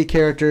story,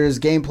 characters,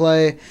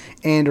 gameplay,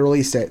 and a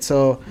release date.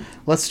 So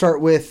let's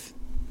start with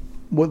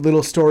what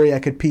little story I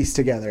could piece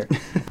together.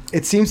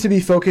 It seems to be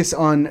focused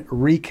on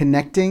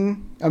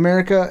reconnecting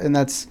America, and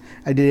that's,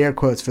 I did air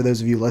quotes for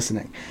those of you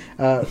listening,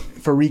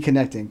 for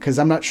reconnecting, because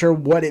I'm not sure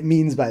what it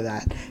means by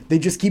that. They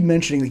just keep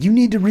mentioning, like, you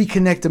need to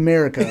reconnect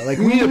America. Like,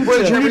 we need to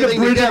bridge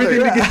everything together.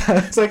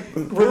 Yeah. It's like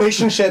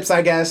relationships,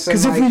 I guess.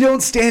 Because if we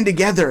don't stand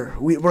together,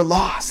 we're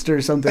lost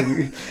or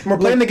something. We're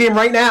playing the game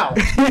right now.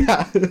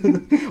 Yeah.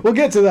 We'll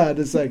get to that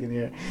in a second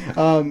here.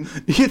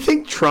 You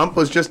think Trump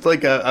was just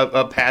like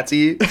a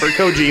patsy for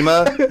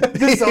Kojima?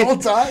 This whole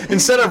time?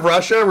 Instead of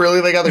Russia, really,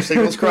 they got their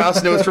signals crossed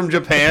and it was from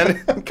Japan.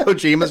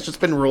 Kojima's just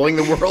been ruling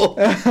the world.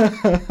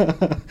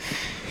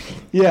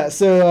 Yeah,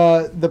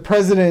 so the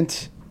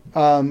president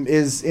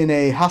is in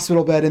a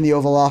hospital bed in the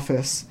Oval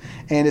Office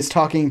and is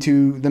talking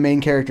to the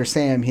main character,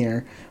 Sam,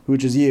 here,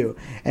 which is you,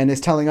 and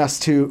is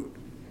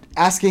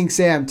asking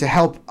Sam to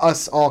help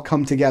us all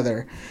come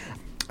together.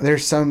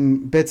 There's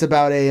some bits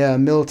about a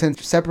militant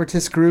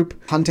separatist group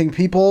hunting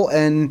people,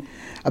 and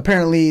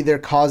apparently they're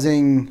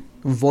causing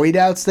void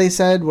outs, they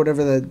said,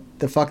 whatever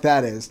the fuck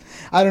that is.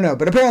 I don't know,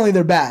 but apparently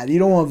they're bad. You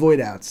don't want void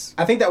outs.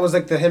 I think that was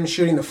like him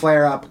shooting the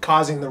flare up,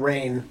 causing the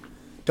rain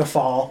to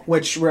fall,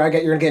 which you're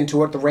going to get into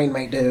what the rain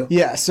might do.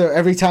 Yeah, so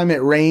every time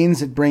it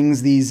rains, it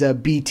brings these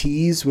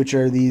BTs, which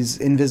are these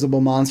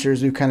invisible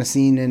monsters we've kind of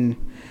seen in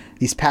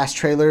these past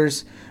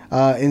trailers.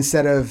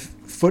 Instead of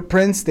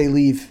footprints, they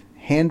leave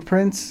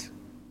handprints.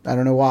 I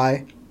don't know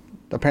why.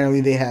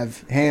 Apparently they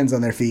have hands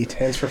on their feet.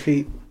 Hands for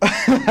feet.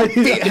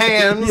 Feet,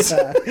 hands.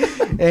 Yeah.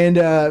 And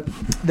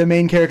the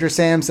main character,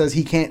 Sam, says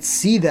he can't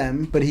see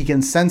them, but he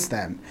can sense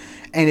them.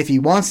 And if he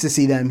wants to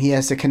see them, he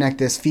has to connect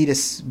this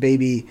fetus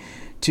baby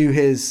to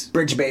his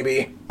Bridge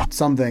baby.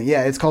 something.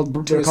 Yeah, they're called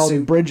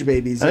bridge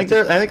babies. I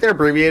think they're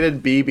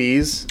abbreviated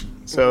BBs.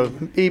 So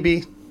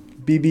BB,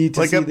 BB to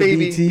like see a the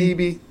baby, BT.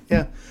 BB.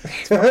 Yeah,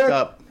 it's fucked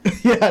up.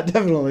 Yeah,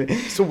 definitely.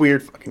 It's a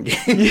weird fucking game.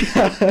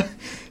 Yeah.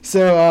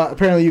 So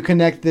apparently you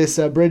connect this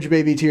bridge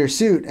baby to your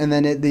suit, and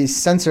then the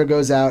sensor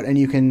goes out, and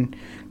you can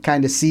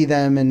kind of see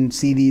them and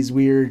see these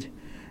weird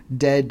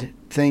dead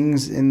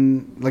things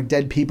in like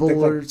dead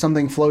people or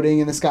something floating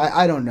in the sky.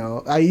 I don't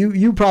know.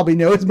 You probably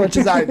know as much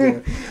as I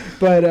do.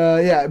 But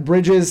yeah,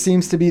 Bridges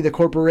seems to be the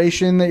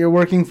corporation that you're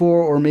working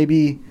for, or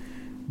maybe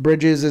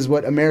Bridges is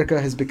what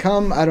America has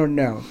become. I don't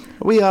know.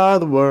 We are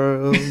the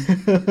world.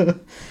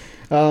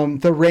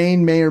 The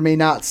rain may or may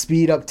not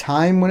speed up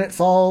time when it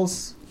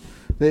falls.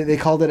 They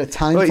called it a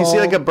time fall. You see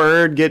like a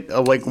bird get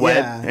wet,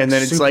 Yeah, and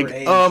then it's super like,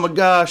 aged. oh my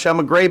gosh, I'm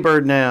a gray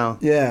bird now.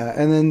 Yeah,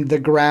 and then the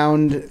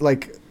ground,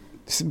 like,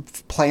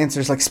 plants are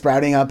just, like,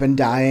 sprouting up and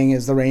dying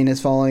as the rain is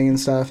falling and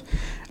stuff.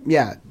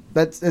 Yeah,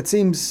 it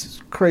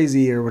seems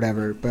crazy or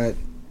whatever, but...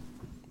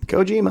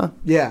 Kojima.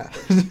 Yeah,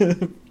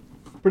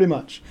 pretty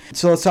much.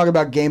 So let's talk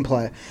about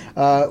gameplay.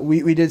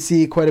 We did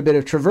see quite a bit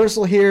of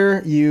traversal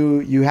here.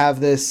 You have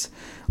this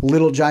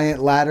little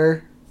giant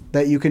ladder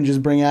that you can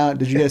just bring out.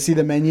 Did you guys see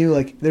the menu?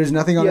 Like, there's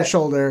nothing on the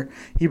shoulder.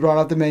 He brought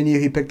out the menu.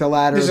 He picked the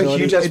ladder. There's a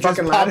huge ass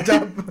fucking ladder.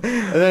 And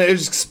then it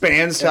just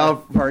expands to how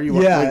far you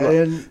want. Yeah, Like,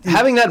 and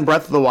having that in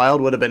Breath of the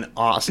Wild would have been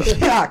awesome.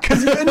 yeah,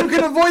 because then you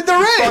can avoid the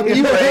rain. Fuck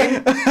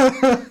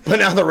you, rain. But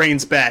now the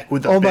rain's back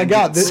with the Oh my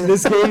god,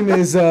 vengeance. this game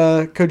is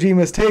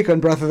Kojima's take on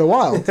Breath of the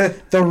Wild.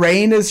 The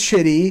rain is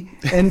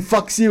shitty and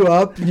fucks you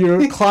up.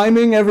 You're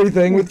climbing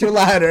everything with your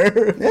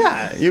ladder.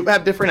 Yeah, you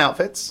have different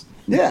outfits.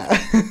 Yeah.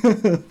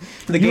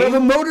 You have a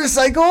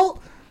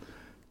motorcycle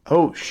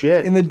Oh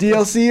shit. in the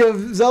DLC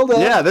of Zelda.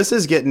 Yeah, this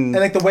is getting... And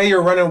like the way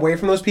you're running away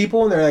from those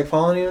people and they're like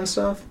following you and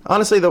stuff.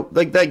 Honestly, that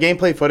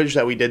gameplay footage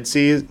that we did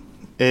see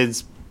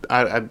is...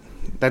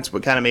 that's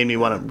what kind of made me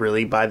want to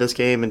really buy this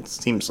game. It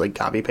seems like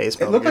copy paste.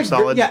 It looked like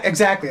Solid. yeah,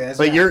 exactly. That's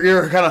Like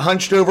you're kind of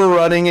hunched over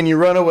running and you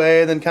run away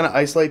and then kind of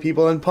isolate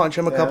people and punch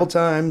them a couple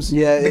times.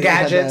 Yeah. the it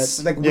had gadgets,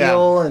 that. like Yeah.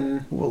 wheel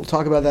and We'll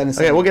talk about that in a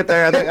second. Okay, we'll get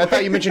there. I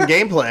thought you mentioned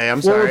gameplay. I'm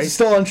Well, sorry. it's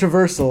still on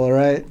traversal, all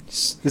right?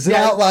 It's an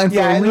outline for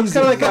yeah, a it looks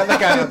reason. kind of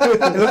like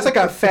a it looks like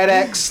a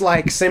FedEx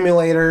like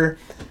simulator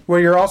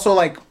where you're also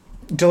like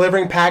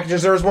delivering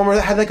packages. There was one where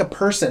it had like a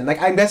person. Like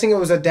I'm guessing it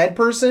was a dead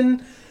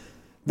person.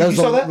 That was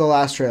You saw the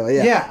last trailer,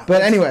 yeah. Yeah.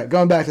 But anyway,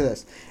 going back to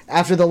this.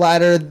 After the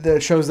ladder,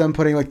 that shows them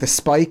putting like the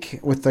spike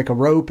with like a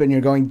rope and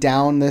you're going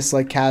down this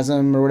like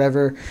chasm or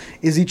whatever.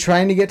 Is he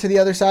trying to get to the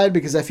other side?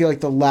 Because I feel like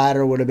the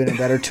ladder would have been a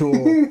better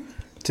tool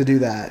to do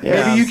that.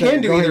 Yeah. Maybe you Instead can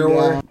of do going either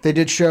or. down. They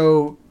did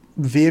show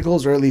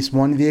vehicles, or at least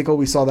one vehicle.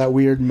 We saw that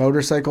weird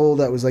motorcycle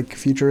that was like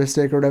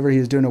futuristic or whatever. He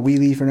was doing a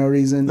wheelie for no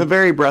reason. The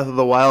very Breath of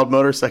the Wild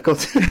motorcycle.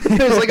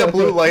 There's like a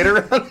blue light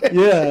around it.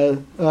 Yeah,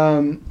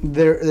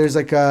 there's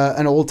like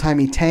an old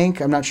timey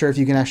tank. I'm not sure if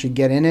you can actually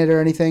get in it or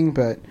anything,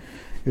 but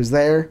it was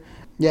there.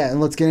 Yeah,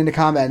 and let's get into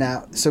combat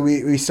now. So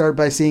we start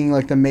by seeing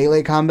like the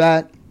melee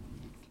combat.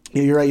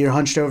 You're right. You're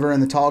hunched over in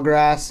the tall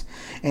grass,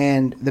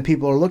 and the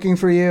people are looking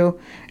for you.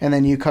 And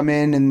then you come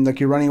in, and like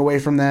you're running away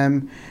from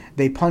them.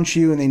 They punch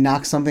you, and they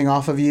knock something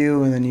off of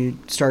you, and then you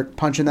start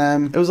punching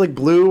them. It was like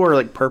blue or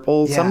like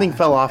purple. Yeah. Something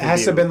fell off It of has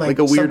you. to have been like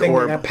a weird something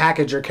orb. like a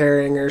package you're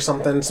carrying or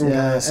something. Some kind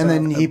Yeah, of and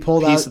then stuff. he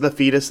pulled Piece out. of the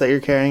fetus that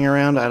you're carrying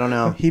around. I don't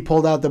know. He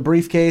pulled out the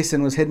briefcase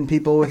and was hitting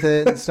people with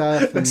it and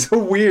stuff. And It's so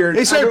weird.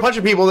 He started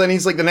punching people. Then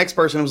he's like the next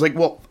person was like,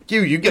 "Well,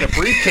 you get a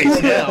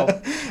briefcase now."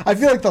 I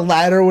feel like the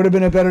ladder would have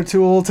been a better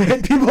tool to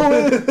hit people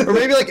with. Or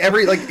maybe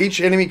like each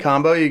enemy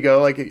combo, you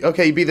go like,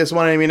 okay, you beat this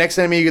one enemy. Next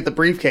enemy, you get the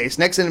briefcase.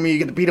 Next enemy, you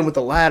get to beat him with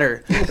the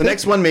ladder. The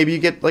next one, maybe you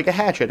get like a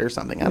hatchet or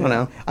something. I don't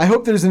know. I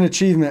hope there's an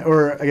achievement,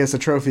 or I guess a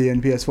trophy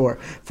in PS4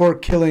 for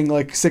killing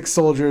like 6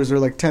 soldiers or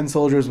like 10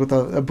 soldiers with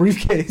a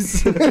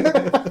briefcase.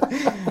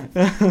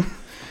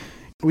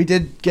 We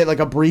did get like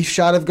a brief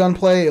shot of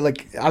gunplay,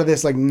 like out of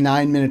this like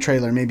 9-minute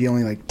trailer, maybe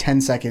only like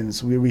 10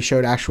 seconds. We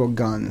showed actual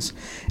guns,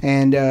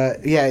 and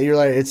yeah, you're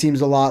right. It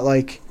seems a lot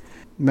like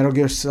Metal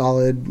Gear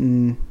Solid,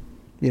 and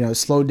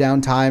slowed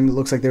down time. It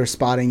looks like they were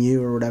spotting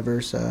you or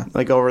whatever. So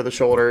Like over the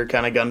shoulder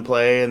kind of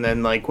gunplay, and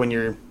then like when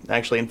you're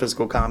actually in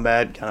physical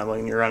combat, kind of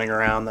when you're running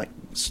around, like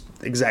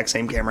exact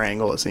same camera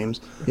angle, it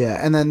seems.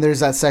 yeah, and then there's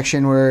that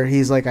section where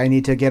he's like, I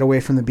need to get away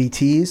from the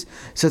BTs.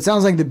 So it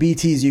sounds like the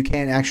BTs you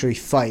can't actually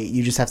fight.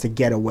 You just have to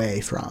get away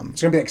from.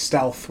 It's gonna be like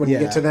stealth when Yeah.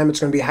 you get to them. It's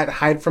gonna be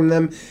hide from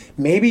them.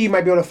 Maybe you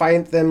might be able to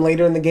fight them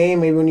later in the game.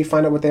 Maybe when you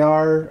find out what they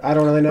are. I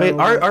don't really know. Wait,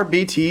 are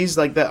BTs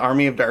like the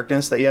army of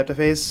darkness that you have to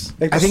face?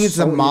 Like, I think they're it's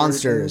so the weird.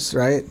 monsters,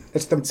 right?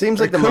 It's the It seems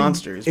like the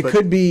monsters. It but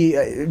could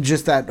be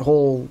just that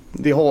whole.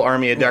 the whole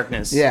army of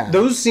darkness. Yeah.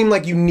 Those seem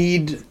like you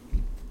need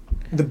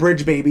the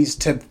bridge babies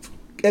to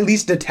at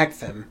least detect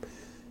them,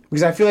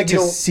 because I feel like you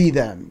to don't. see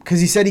them, because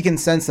he said he can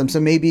sense them.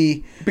 So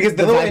maybe Because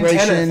the little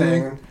antenna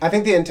thing, I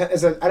think the antenna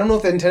is. I don't know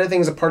if the antenna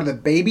thing is a part of the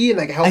baby and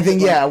like helps. I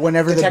think like,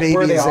 whenever the detect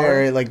where baby they is there,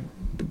 are. it like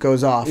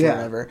goes off or Yeah.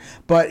 whatever.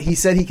 But he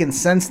said he can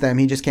sense them,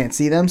 he just can't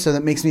see them. So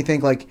that makes me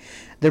think like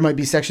there might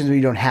be sections where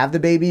you don't have the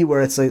baby,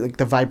 where it's like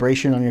the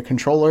vibration on your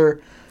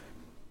controller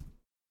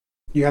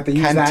You have to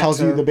use kind of that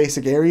tells you the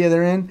basic area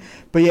they're in.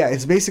 But yeah,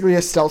 it's basically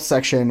a stealth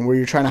section where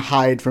you're trying to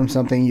hide from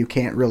something you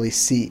can't really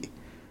see,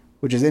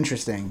 which is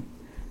interesting,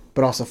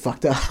 but also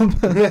fucked up.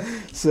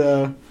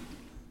 So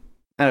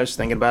I was just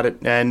thinking about it,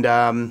 and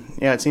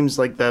yeah, it seems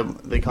like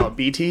they call it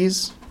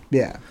BTs.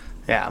 yeah.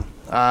 Yeah.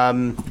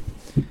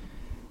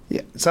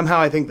 Yeah. Somehow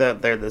I think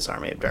that they're this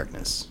Army of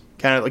Darkness.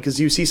 Kind of like, because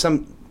you see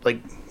some, like,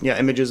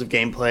 images of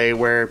gameplay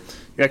where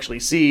you actually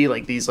see,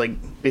 like, these, like,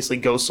 basically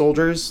ghost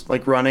soldiers,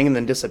 like, running and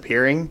then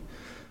disappearing.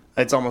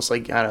 It's almost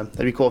like, I don't know,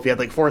 that'd be cool if you had,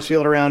 like, force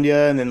field around you,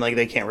 and then, like,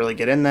 they can't really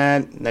get in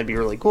that. That'd be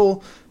really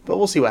cool. But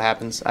we'll see what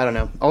happens. I don't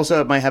know. Also,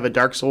 it might have a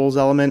Dark Souls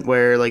element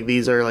where, like,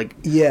 these are,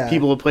 like,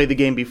 people who played the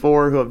game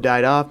before who have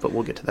died off, but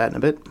we'll get to that in a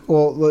bit.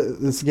 Well,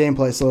 it's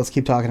gameplay, so let's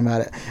keep talking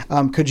about it.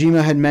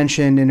 Kojima had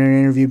mentioned in an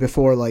interview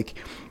before, like,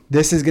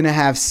 this is going to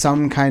have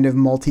some kind of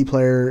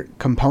multiplayer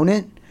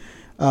component.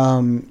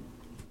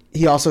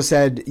 He also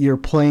said you're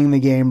playing the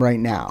game right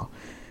now.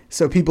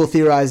 So people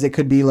theorize it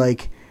could be,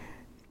 like,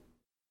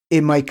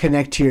 it might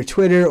connect to your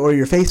Twitter or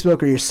your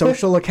Facebook or your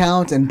social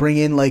account and bring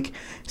in, like,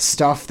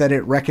 stuff that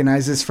it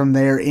recognizes from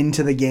there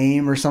into the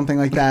game or something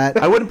like that.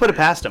 I wouldn't put it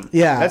past him.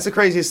 Yeah. That's the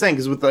craziest thing,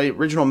 because with the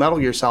original Metal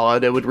Gear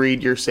Solid, it would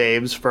read your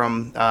saves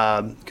from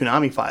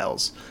Konami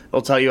files.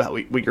 It'll tell you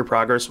what your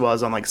progress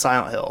was on, like,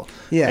 Silent Hill.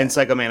 Yeah. And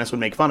Psycho Mantis would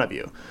make fun of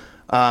you.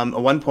 At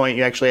one point,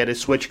 you actually had to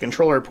switch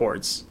controller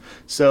ports.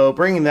 So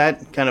bringing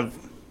that kind of...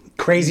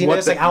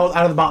 craziness, like out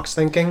of the box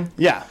thinking.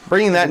 Yeah,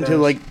 bringing that into,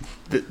 like,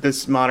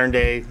 this modern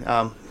day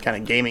kind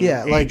of gaming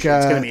age, like, it's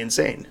going to be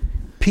insane.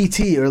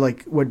 PT, or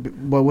like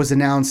what was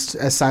announced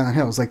as Silent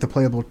Hills, like the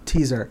playable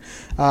teaser.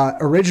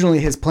 Originally,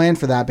 his plan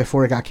for that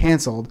before it got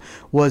canceled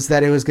was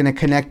that it was going to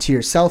connect to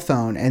your cell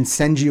phone and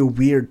send you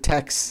weird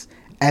texts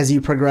as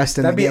you progressed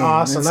in That'd the game.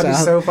 That'd be awesome. That'd be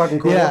so fucking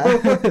cool.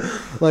 Yeah,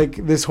 like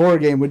this horror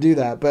game would do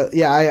that. But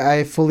yeah,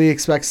 I fully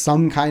expect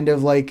some kind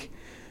of like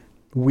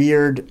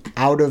weird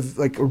out of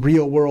like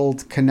real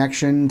world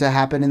connection to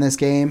happen in this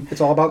game.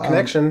 It's all about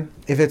connection.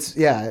 If it's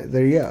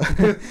there you go.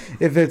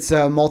 If it's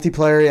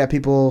multiplayer, yeah,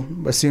 people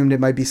assumed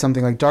it might be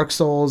something like Dark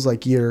Souls,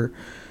 like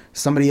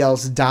somebody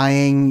else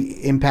dying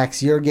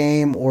impacts your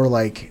game, or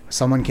like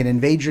someone can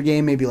invade your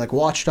game, maybe like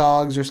Watch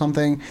Dogs or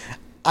something.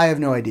 I have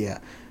no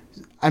idea.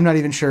 I'm not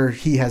even sure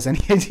he has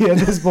any idea at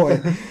this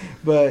point.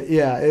 But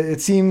yeah,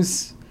 it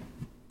seems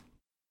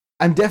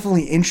I'm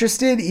definitely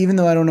interested, even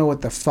though I don't know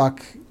what the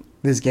fuck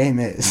this game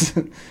is.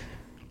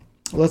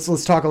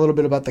 Let's talk a little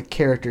bit about the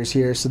characters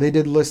here. So they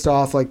did list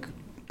off like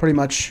pretty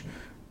much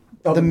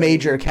the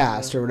major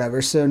cast or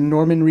whatever. So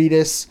Norman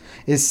Reedus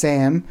is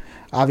Sam.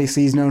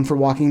 Obviously, he's known for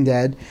Walking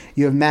Dead.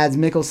 You have Mads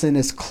Mikkelsen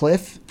as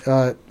Cliff.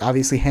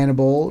 Obviously,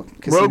 Hannibal.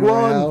 Rogue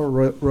One.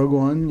 Rogue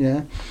One,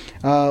 yeah.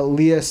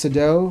 Leah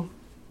Sado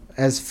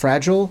as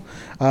Fragile.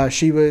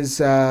 She was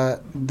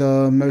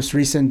the most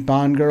recent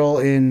Bond girl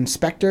in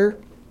Spectre.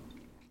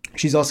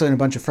 She's also in a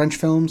bunch of French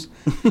films.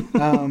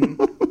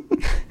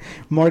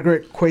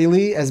 Margaret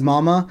Qualley as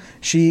Mama.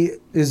 She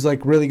is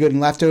like really good in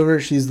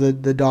Leftovers. She's the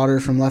daughter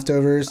from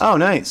Leftovers. Oh,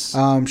 nice.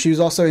 She was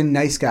also in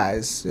Nice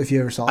Guys, if you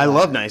ever saw that. I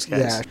love Nice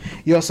Guys. Yeah.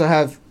 You also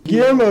have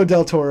Guillermo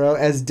del Toro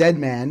as Dead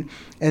Man,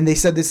 and they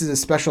said this is a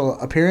special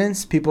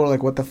appearance. People are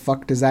like, what the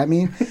fuck does that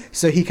mean?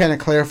 So he kind of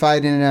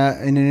clarified in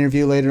an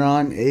interview later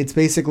on. It's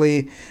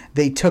basically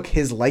they took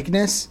his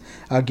likeness.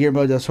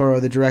 Guillermo del Toro,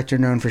 the director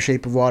known for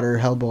Shape of Water,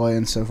 Hellboy,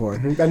 and so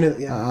forth. I knew,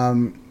 yeah.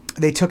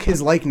 They took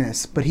his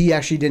likeness, but he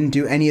actually didn't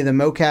do any of the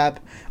mocap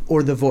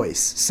or the voice.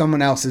 Someone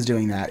else is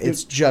doing that.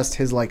 It's just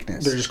his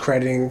likeness. They're just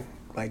crediting,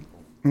 like...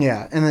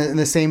 Yeah, and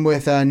the same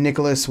with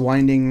Nicholas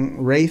Winding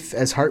Refn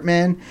as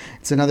Heartman.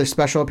 It's another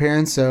special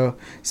appearance, so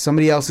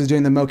somebody else is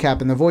doing the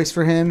mocap and the voice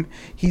for him.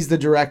 He's the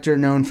director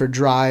known for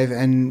Drive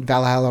and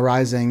Valhalla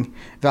Rising,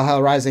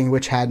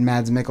 which had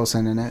Mads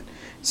Mikkelsen in it.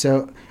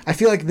 So I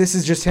feel like this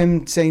is just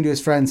him saying to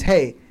his friends,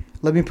 hey,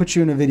 let me put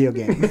you in a video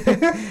game.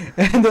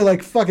 And they're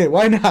like, fuck it,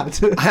 why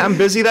not? I'm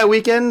busy that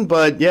weekend,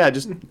 but yeah,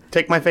 just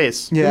take my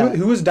face. Yeah.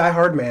 Who was Die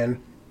Hard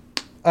Man?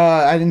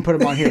 I didn't put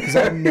him on here because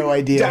I have no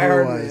idea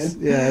who it was.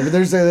 Man. Yeah, but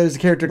there's a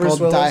character Bruce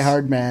called Willis. Die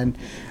Hard Man.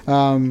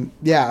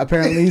 Yeah,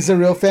 apparently he's a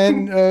real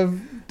fan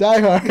of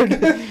Die Hard.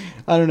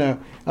 I don't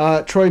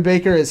know. Troy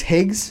Baker is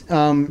Higgs.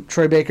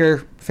 Troy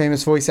Baker,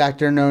 famous voice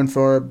actor known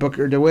for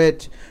Booker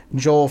DeWitt,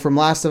 Joel from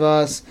Last of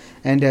Us,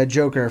 and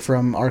Joker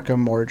from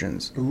Arkham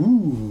Origins.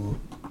 Ooh.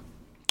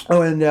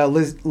 Oh, and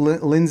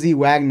Lindsay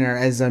Wagner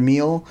as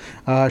Emil.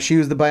 She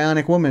was the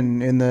Bionic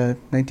Woman in the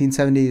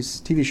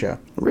 1970s TV show.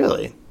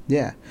 Really?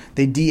 Yeah.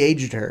 They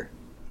de-aged her.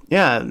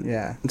 Yeah.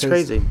 Yeah. It's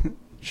crazy.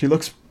 She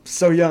looks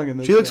so young in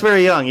this. She looks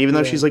very young, even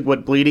though she's like,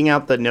 bleeding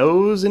out the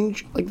nose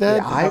and like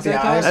that? The eyes, The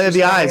I guess? eyes.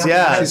 The eyes,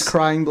 yeah. She's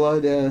crying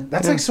blood, yeah.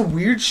 That's like some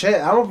weird shit.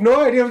 I have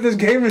no idea what this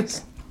game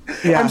is.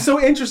 Yeah. I'm so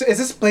interested. Is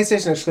this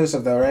PlayStation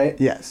exclusive though, right?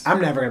 Yes.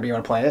 I'm never gonna be able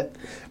to play it.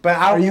 But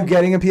Are you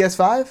getting a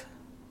PS5?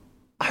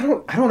 I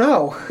don't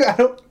know. I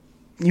don't.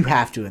 You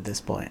have to at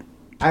this point.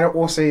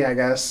 We'll see, I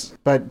guess.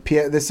 But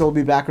this will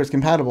be backwards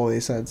compatible, they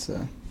said,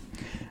 so.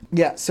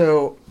 Yeah,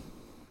 so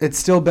it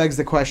still begs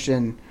the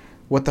question,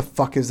 what the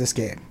fuck is this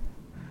game?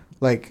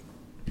 Like,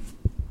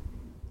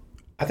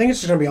 I think it's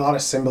just going to be a lot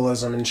of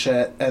symbolism and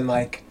shit, and,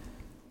 like,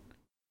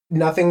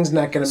 nothing's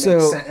not going to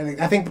make sense.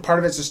 I think part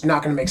of it's just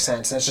not going to make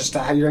sense, and it's just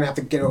you're going to have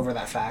to get over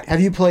that fact.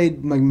 Have you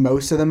played, like,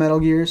 most of the Metal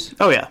Gears?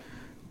 Oh, yeah.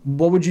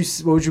 What would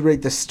you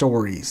rate the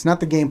stories? Not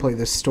the gameplay,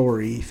 the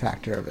story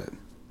factor of it.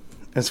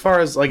 As far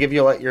as, like, if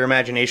you let your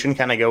imagination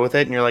kind of go with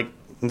it, and you're like,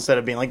 instead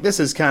of being like, this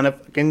is kind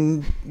of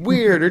fucking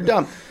weird or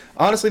dumb.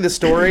 Honestly, the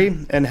story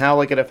and how,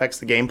 like, it affects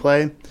the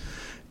gameplay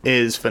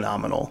is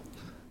phenomenal.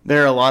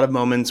 There are a lot of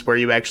moments where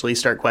you actually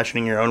start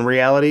questioning your own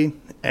reality,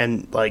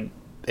 and, like,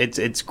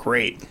 it's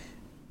great.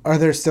 Are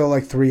there still,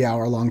 like,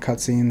 3-hour-long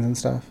cutscenes and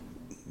stuff?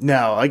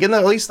 No, like, in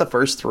at least the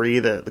first 3,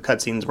 the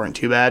cutscenes weren't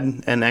too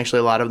bad, and actually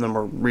a lot of them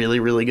were really,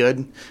 really good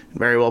and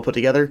very well put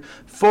together.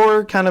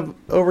 4 kind of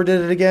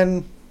overdid it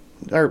again,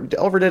 or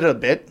overdid it a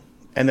bit,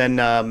 and then,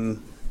 I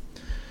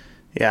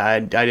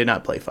did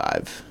not play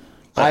 5.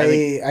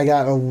 I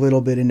got a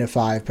little bit into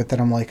 5, but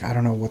then I'm like, I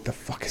don't know what the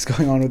fuck is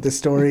going on with this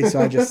story, so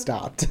I just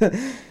stopped.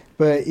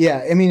 But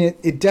yeah, I mean,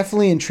 it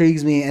definitely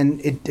intrigues me, and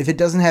if it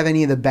doesn't have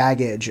any of the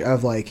baggage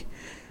of, like,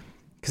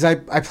 because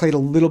I played a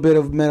little bit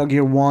of Metal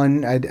Gear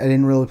 1, I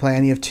didn't really play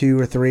any of 2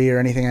 or 3 or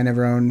anything. I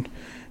never owned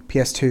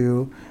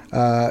PS2.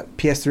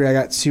 PS3 I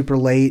got super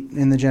late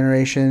in the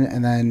generation,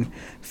 and then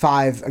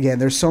 5, again,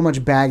 there's so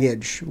much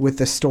baggage with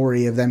the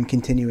story of them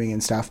continuing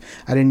and stuff.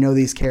 I didn't know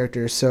these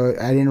characters, so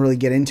I didn't really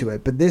get into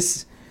it. But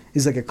this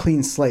is like a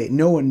clean slate.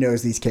 No one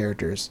knows these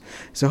characters,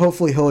 so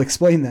hopefully he'll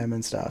explain them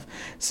and stuff.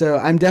 So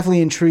I'm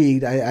definitely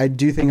intrigued. I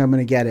do think I'm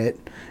going to get it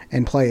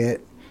and play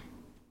it,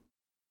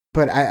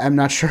 but I'm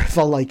not sure if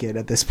I'll like it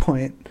at this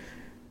point.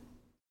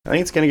 I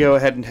think it's going to go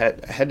head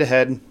to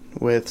head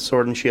with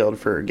Sword and Shield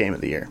for Game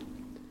of the Year.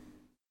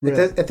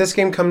 Really? If this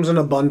game comes in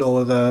a bundle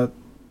with a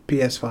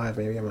PS5,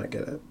 maybe I might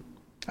get it.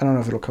 I don't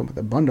know if it'll come with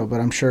a bundle, but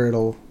I'm sure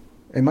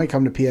it might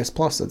come to PS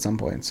Plus at some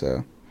point,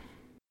 so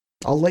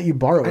I'll let you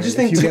borrow it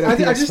if you get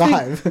a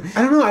PS5.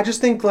 I don't know, I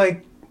just think,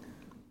 like,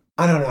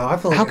 I don't know. I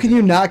feel like how can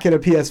you not get a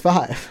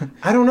PS5?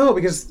 I don't know,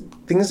 because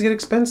things get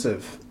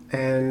expensive,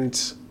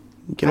 and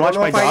you can watch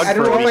my dog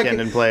for a weekend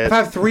and play it. If I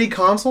have 3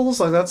 consoles,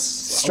 like, that's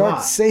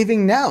Start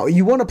saving now.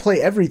 You want to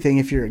play everything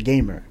if you're a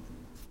gamer.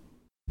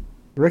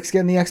 Rick's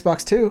getting the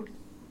Xbox too.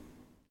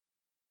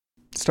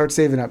 Start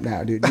saving up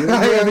now, dude. You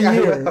have a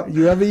year.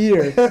 You have a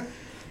year.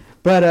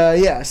 But,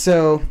 yeah,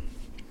 so...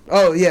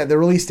 Oh, yeah, the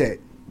release date.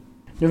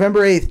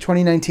 November 8th,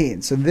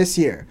 2019. So this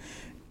year.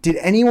 Did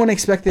anyone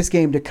expect this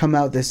game to come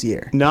out this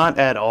year? Not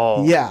at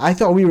all. Yeah, I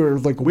thought we were,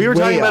 like, we were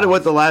talking about it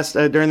with the last...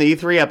 during the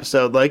E3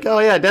 episode. Like, oh,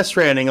 yeah, Death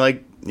Stranding,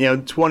 like,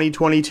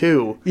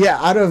 2022. Yeah,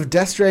 out of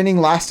Death Stranding,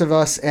 Last of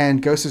Us,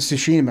 and Ghost of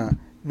Tsushima...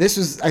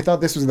 I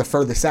thought this was the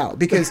furthest out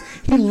because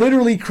he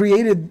literally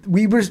created.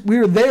 We were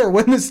there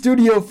when the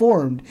studio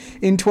formed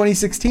in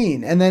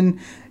 2016, and then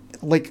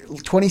like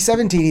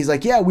 2017, he's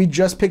like, "Yeah, we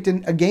just picked a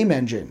game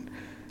engine."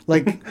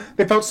 Like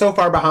they felt so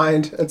far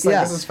behind. It's like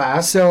this is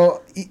fast.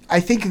 So I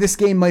think this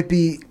game might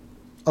be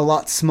a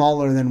lot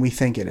smaller than we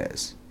think it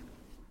is,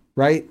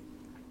 right?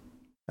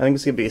 I think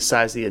it's gonna be the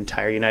size of the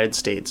entire United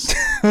States.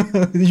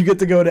 You get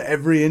to go to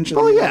every inch.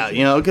 Well,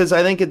 yeah, because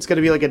I think it's gonna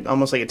be like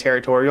almost like a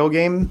territorial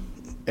game.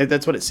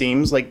 That's what it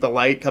seems like. The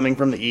light coming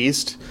from the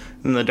east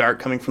and the dark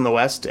coming from the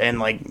west, and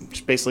like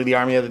just basically the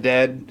Army of the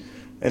Dead.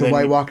 And the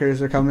White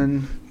Walkers are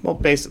coming. Well,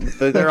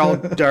 basically they're all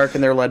dark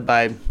and they're led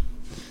by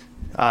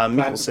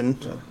Mikkelsen.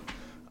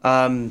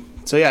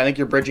 So yeah, I think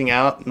you're bridging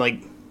out and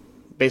like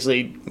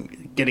basically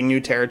getting new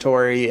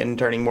territory and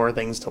turning more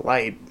things to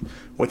light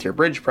with your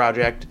bridge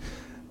project,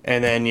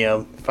 and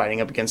then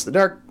fighting up against the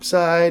dark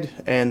side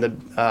and the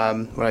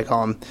what I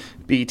call them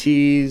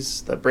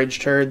BTs, the bridge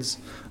turds.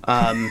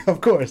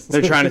 Of course.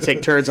 They're trying to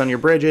take turds on your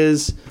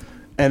bridges,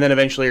 and then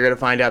eventually you're going to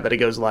find out that it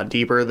goes a lot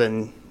deeper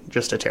than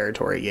just a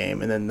territory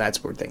game, and then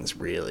that's where things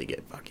really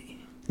get fucky.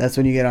 That's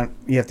when you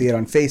have to get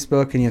on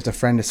Facebook, and you have to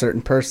friend a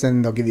certain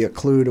person. They'll give you a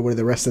clue to where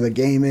the rest of the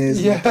game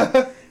is.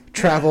 Yeah.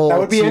 Travel. That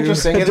would be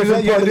interesting. You do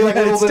like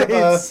a little bit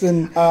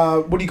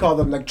of what do you call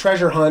them? Like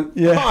treasure hunt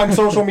on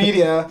social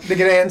media to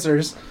get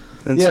answers.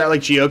 And start like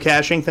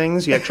geocaching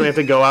things. You actually have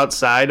to go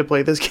outside to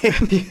play this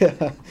game.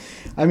 Yeah.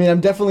 I mean,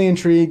 I'm definitely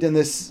intrigued, and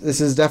this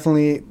is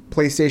definitely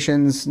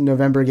PlayStation's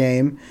November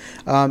game.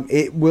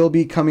 It will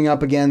be coming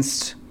up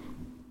against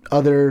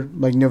other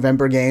like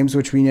November games,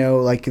 which we know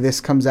like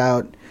this comes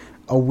out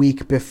a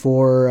week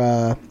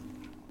before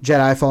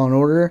Jedi Fallen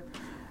Order.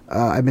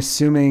 I'm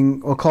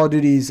assuming Call of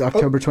Duty's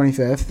October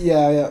 25th.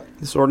 Yeah.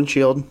 Sword and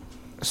Shield.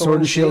 Sword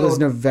and Shield is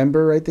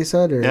November, right? They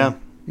said, or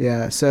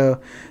yeah.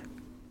 So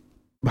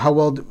how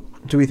well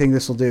do we think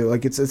this will do?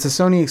 Like it's a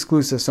Sony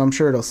exclusive, so I'm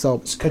sure it'll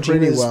sell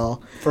pretty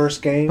well.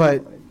 First game,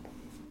 but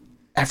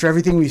after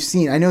everything we've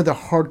seen, I know the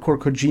hardcore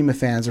Kojima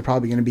fans are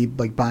probably going to be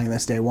like buying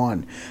this day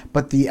one,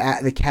 but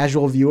the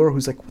casual viewer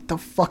who's like, "What the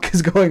fuck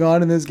is going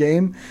on in this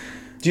game?"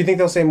 Do you think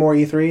they'll say more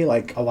E3,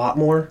 like a lot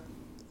more?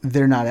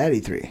 They're not at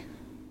E3.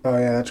 Oh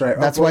yeah, that's right.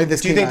 That's why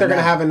this. Do you think they're going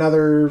to have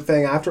another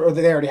thing after, or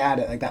they already had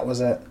it? Like that was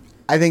it?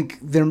 I think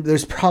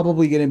there's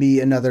probably going to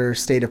be another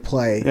State of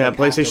Play. Yeah,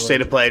 PlayStation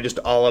State of Play, just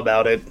all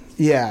about it.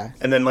 Yeah.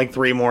 And then like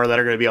 3 more that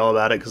are going to be all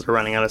about it because they're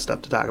running out of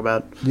stuff to talk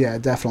about. Yeah,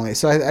 definitely.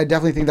 So I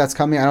definitely think that's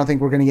coming. I don't think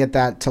we're going to get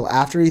that till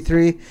after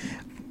E3.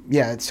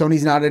 Yeah,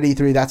 Sony's not at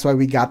E3. That's why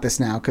we got this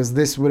now, because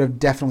this would have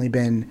definitely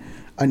been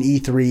an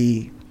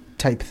E3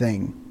 type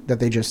thing that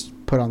they just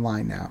put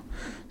online now.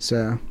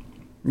 So,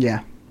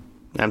 yeah.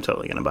 I'm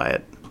totally going to buy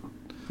it.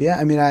 Yeah,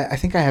 I mean, I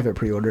think I have it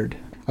pre-ordered.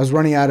 I was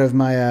running out of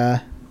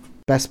my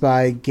Best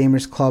Buy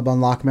Gamers Club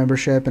Unlock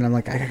membership, and I'm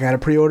like, I got to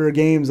pre-order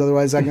games,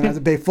 otherwise I'm going to have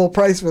to pay full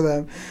price for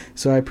them.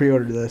 So I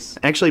pre-ordered this.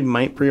 I actually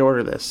might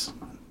pre-order this.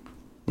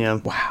 Yeah.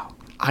 Wow.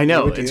 I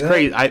know, it's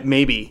crazy.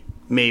 Maybe.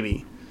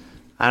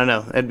 I don't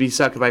know. It would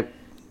suck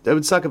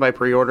if I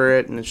pre-order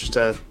it and it's just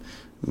a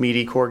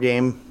Meaty-core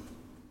game.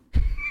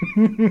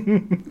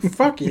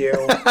 Fuck you.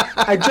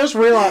 I just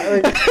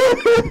realized.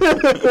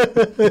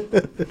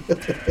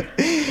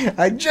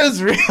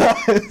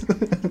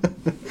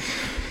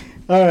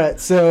 All right,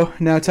 so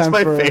now time for...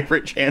 It's my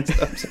favorite Chance.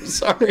 I'm so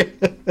sorry.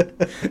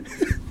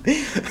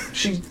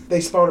 They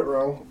spelled it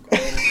wrong.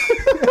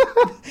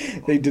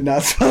 They did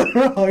not spell it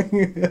wrong.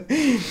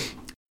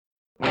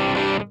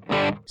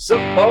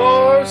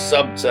 Subpar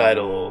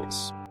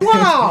subtitles.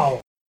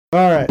 Wow.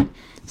 All right,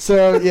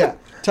 so yeah.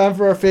 Time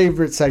for our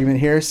favorite segment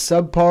here,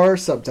 Subpar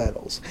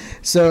Subtitles.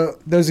 So,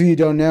 those of you who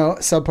don't know,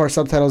 Subpar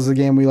Subtitles is a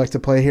game we like to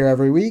play here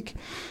every week.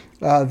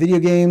 Video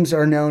games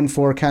are known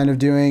for kind of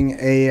doing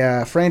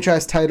a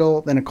franchise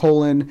title, then a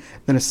colon,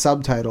 then a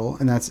subtitle,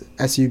 and that's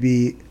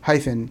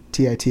SUB-title.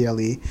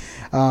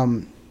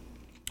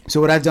 So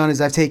what I've done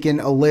is I've taken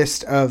a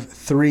list of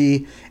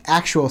 3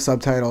 actual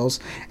subtitles,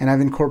 and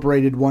I've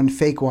incorporated 1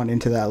 fake one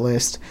into that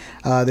list.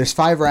 There's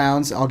 5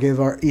 rounds. I'll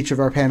give each of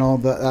our panel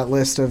that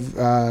list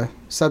of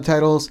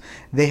subtitles.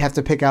 They have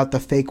to pick out the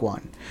fake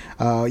one.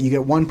 You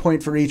get 1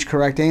 point for each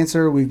correct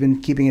answer. We've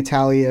been keeping a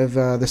tally of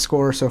the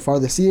score so far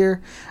this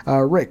year.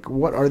 Rick,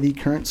 what are the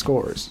current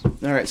scores?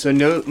 All right, so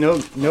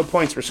no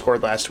points were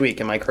scored last week.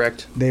 Am I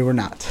correct? They were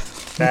not.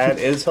 That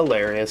is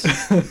hilarious.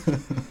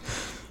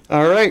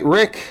 All right,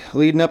 Rick,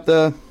 leading up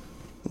the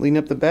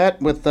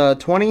bat with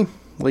 20.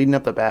 Leading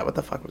up the bat, what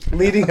the fuck was that?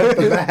 Leading up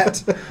the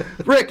bat.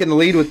 Rick in the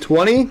lead with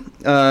 20.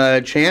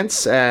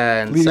 Chance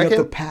and leading second.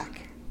 Up the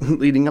pack.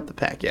 Leading up the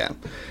pack, yeah.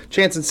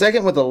 Chance in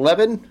second with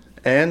 11,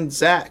 and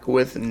Zach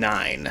with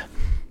 9.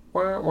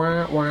 Wah,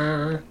 wah,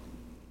 wah.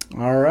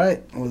 All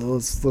right, well,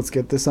 let's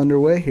get this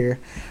underway here.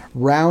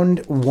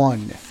 Round 1: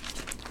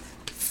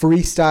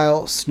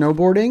 freestyle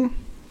snowboarding,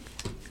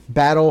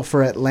 battle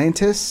for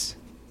Atlantis,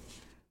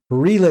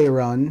 relay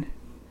run,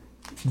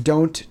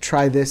 don't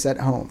try this at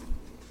home.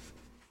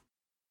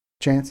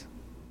 Chance?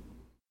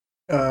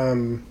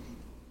 Don't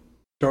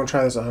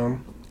try this at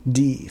home.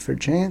 D for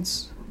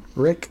Chance.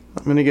 Rick?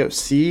 I'm going to go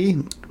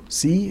C.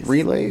 C?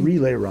 Relay?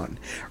 Relay run.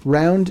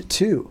 Round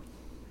 2: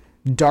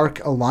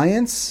 Dark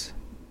Alliance,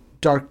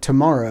 Dark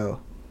Tomorrow,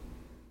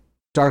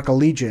 Dark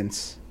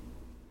Allegiance,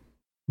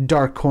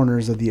 Dark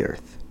Corners of the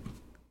Earth.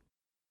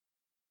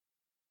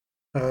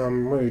 What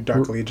are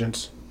Dark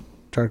Allegiance?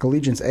 Dark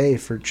Allegiance, A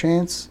for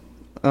Chance.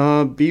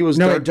 B was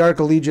no. Dark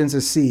Allegiance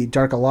is C.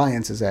 Dark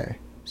Alliance is A.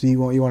 So you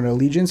want an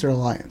Allegiance or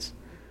Alliance?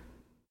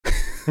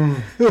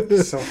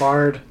 So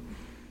hard.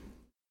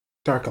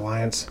 Dark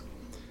Alliance.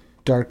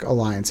 Dark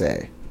Alliance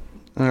A.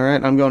 All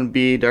right, I'm going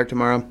B. Dark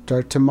Tomorrow.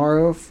 Dark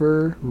Tomorrow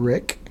for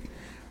Rick.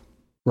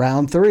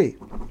 Round 3: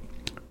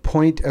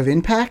 Point of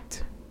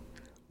Impact,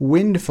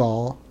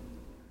 Windfall,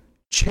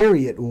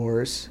 Chariot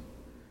Wars,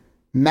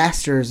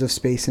 Masters of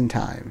Space and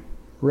Time.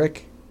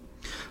 Rick?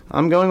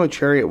 I'm going with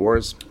Chariot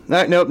Wars.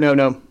 No.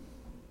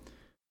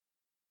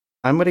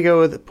 I'm going to go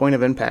with Point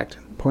of Impact.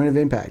 Point of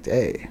Impact,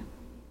 A.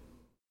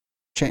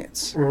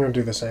 Chance. I'm going to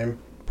do the same.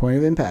 Point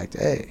of Impact,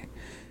 A.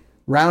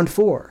 Round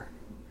 4: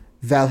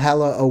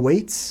 Valhalla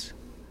Awaits,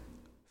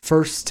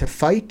 First to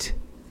Fight,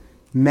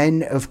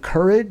 Men of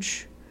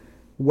Courage,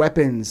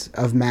 Weapons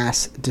of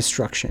Mass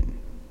Destruction.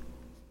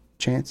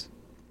 Chance?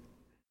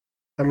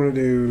 I'm going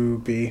to do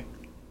B.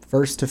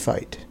 First to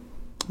Fight.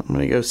 I'm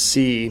going to go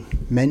C.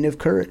 Men of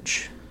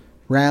Courage.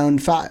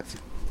 Round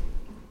 5.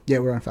 Yeah,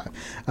 we're on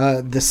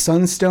 5. The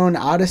Sunstone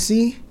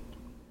Odyssey,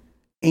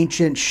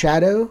 Ancient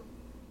Shadow,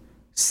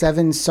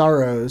 Seven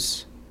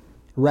Sorrows,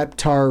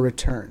 Reptar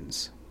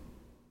Returns.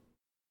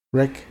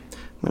 Rick?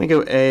 I'm going to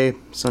go A.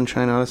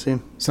 Sunshine Odyssey.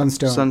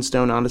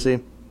 Sunstone Odyssey.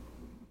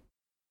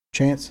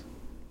 Chance?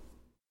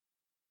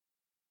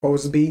 What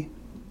was the B?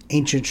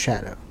 Ancient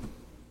Shadow.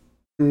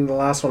 And the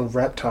last one,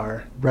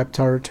 Reptar.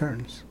 Reptar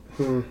Returns.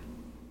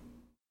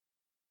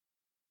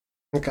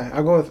 Okay,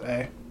 I'll go with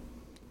A.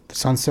 The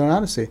Sunstone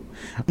Odyssey.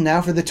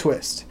 Now for the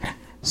twist.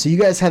 So you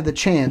guys have the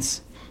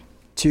chance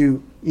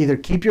to either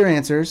keep your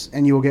answers,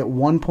 and you will get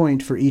 1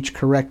 point for each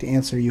correct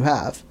answer you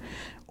have,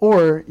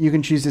 or you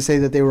can choose to say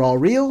that they were all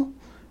real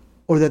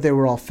or that they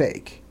were all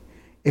fake.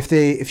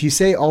 If you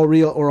say all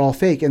real or all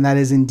fake, and that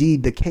is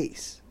indeed the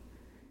case,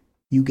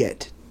 you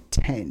get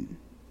 10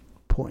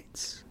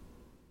 points.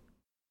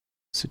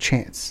 So,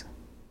 Chance,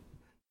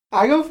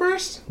 I go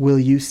first? will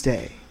you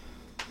stay?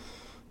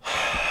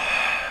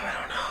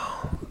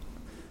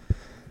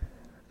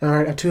 All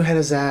right, I'm 2 ahead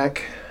of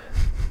Zach.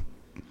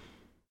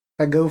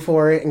 I go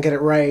for it and get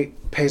it right.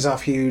 Pays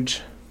off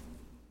huge.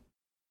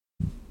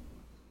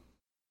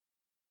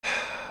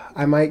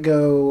 I might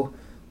go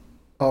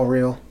all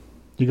real.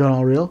 You going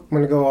all real? I'm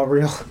going to go all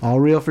real.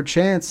 All real for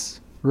Chance.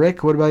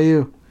 Rick, what about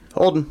you?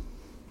 Holding.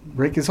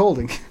 Rick is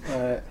holding.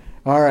 All right.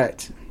 All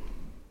right.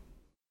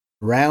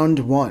 Round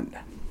 1.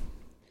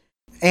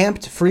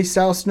 Amped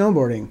freestyle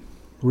snowboarding.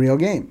 Real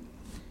game.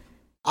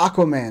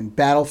 Aquaman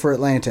Battle for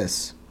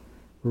Atlantis.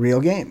 Real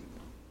game.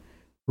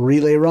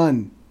 Relay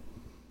Run.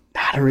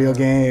 Not a real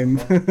game.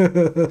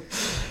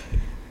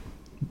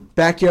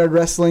 Backyard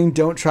Wrestling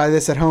Don't Try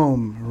This at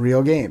Home.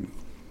 Real game.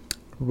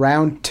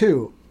 Round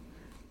 2.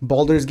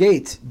 Baldur's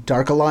Gate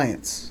Dark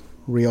Alliance.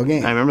 Real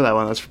game. I remember that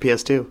one. That's for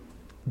PS2.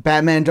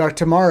 Batman Dark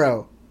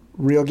Tomorrow.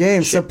 Real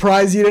game.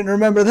 Surprised you didn't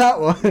remember that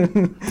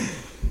one.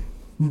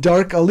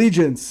 Dark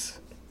Allegiance.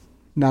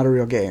 Not a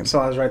real game. So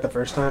I was right the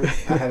first time.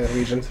 I had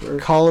Allegiance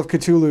first. Call of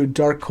Cthulhu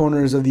Dark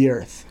Corners of the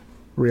Earth.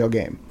 Real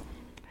game.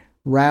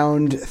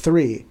 Round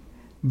 3.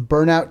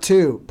 Burnout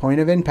 2 Point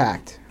of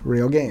Impact.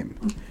 Real game.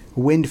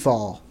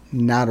 Windfall.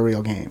 Not a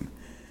real game.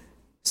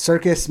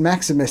 Circus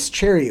Maximus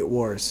Chariot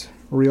Wars.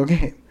 Real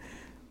game.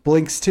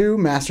 Blinks 2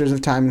 Masters of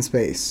Time and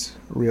Space.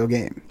 Real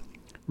game.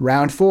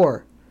 Round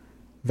 4.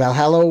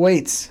 Valhalla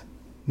Awaits.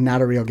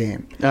 Not a real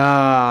game.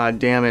 Ah,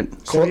 damn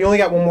it. So you only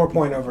got 1 more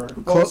point over.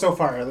 Well, so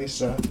far, at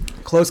least.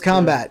 Close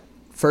Combat.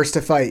 First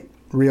to Fight.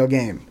 Real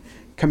game.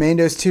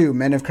 Commandos 2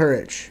 Men of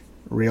Courage.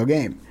 Real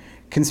game.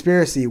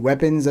 Conspiracy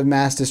Weapons of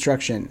Mass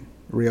Destruction.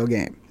 Real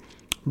game.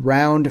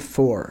 Round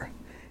 4.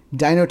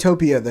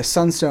 Dinotopia The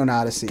Sunstone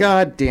Odyssey.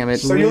 God damn it.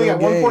 So you only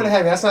got 1 game. point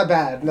ahead. That's not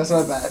bad. That's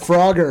not bad.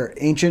 Frogger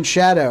Ancient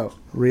Shadow.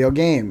 Real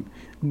game.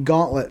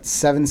 Gauntlet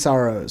Seven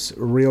Sorrows.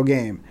 Real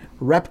game.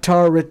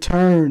 Reptar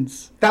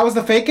Returns. That was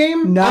the fake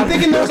game? Not I'm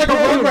thinking there was like a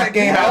Rugrat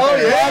game out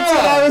there. That's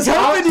what I was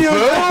hoping you would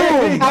do.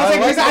 I was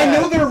like, because I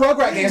know there were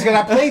Rugrat games because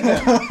I played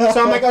them.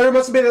 So I'm like, oh, there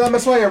must have been a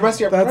Sway or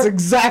Rusty. That's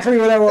exactly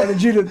what I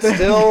wanted you to think.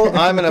 Still,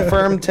 I'm in a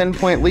firm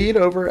 10-point lead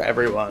over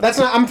everyone. That's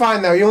not. I'm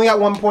fine though. You only got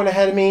 1 point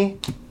ahead of me,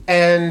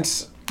 and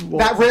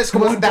that risk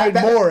wasn't that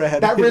more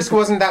ahead. That risk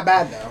wasn't that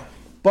bad though.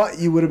 But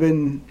you would have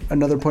been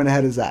another point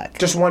ahead of Zach.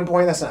 Just 1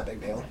 point. That's not a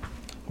big deal.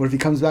 What if he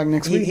comes back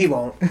next week? He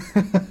won't.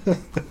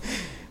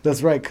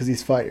 That's right, because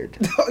he's fired.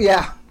 Oh,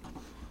 yeah.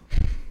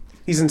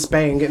 He's in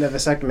Spain getting a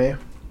vasectomy.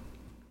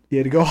 He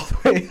had to go all the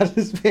way out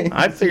of Spain.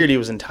 I figured he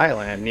was in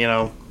Thailand, you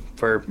know,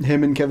 for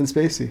Him and Kevin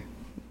Spacey.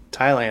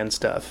 Thailand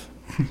stuff.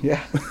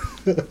 Yeah.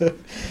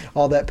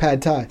 All that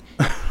pad thai.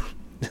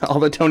 All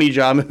the Tony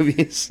Jaa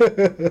movies.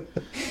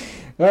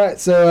 All right,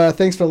 so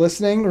thanks for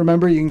listening.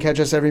 Remember, you can catch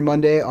us every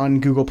Monday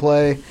on Google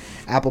Play,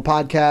 Apple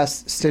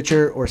Podcasts,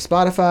 Stitcher, or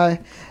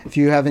Spotify. If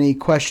you have any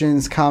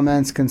questions,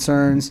 comments,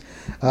 concerns,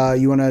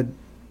 you want to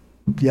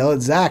yell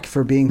at Zach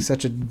for being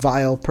such a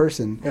vile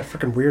person. Yeah,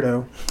 freaking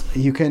weirdo.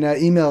 You can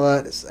email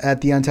us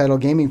at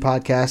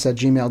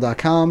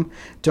theuntitledgamingpodcast@gmail.com.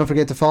 Don't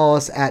forget to follow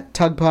us at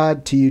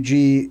Tugpod,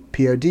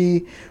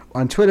 TUGPOD,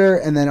 on Twitter,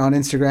 and then on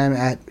Instagram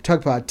at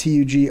Tugpod,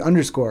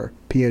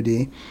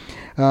 TUG_POD.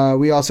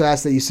 We also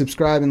ask that you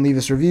subscribe and leave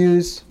us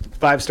reviews.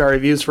 5-star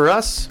reviews for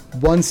us.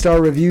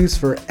 1-star reviews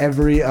for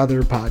every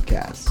other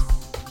podcast.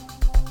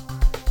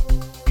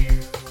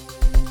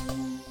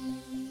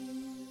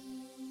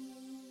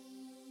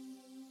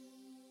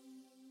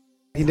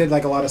 He did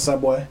like a lot of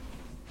Subway.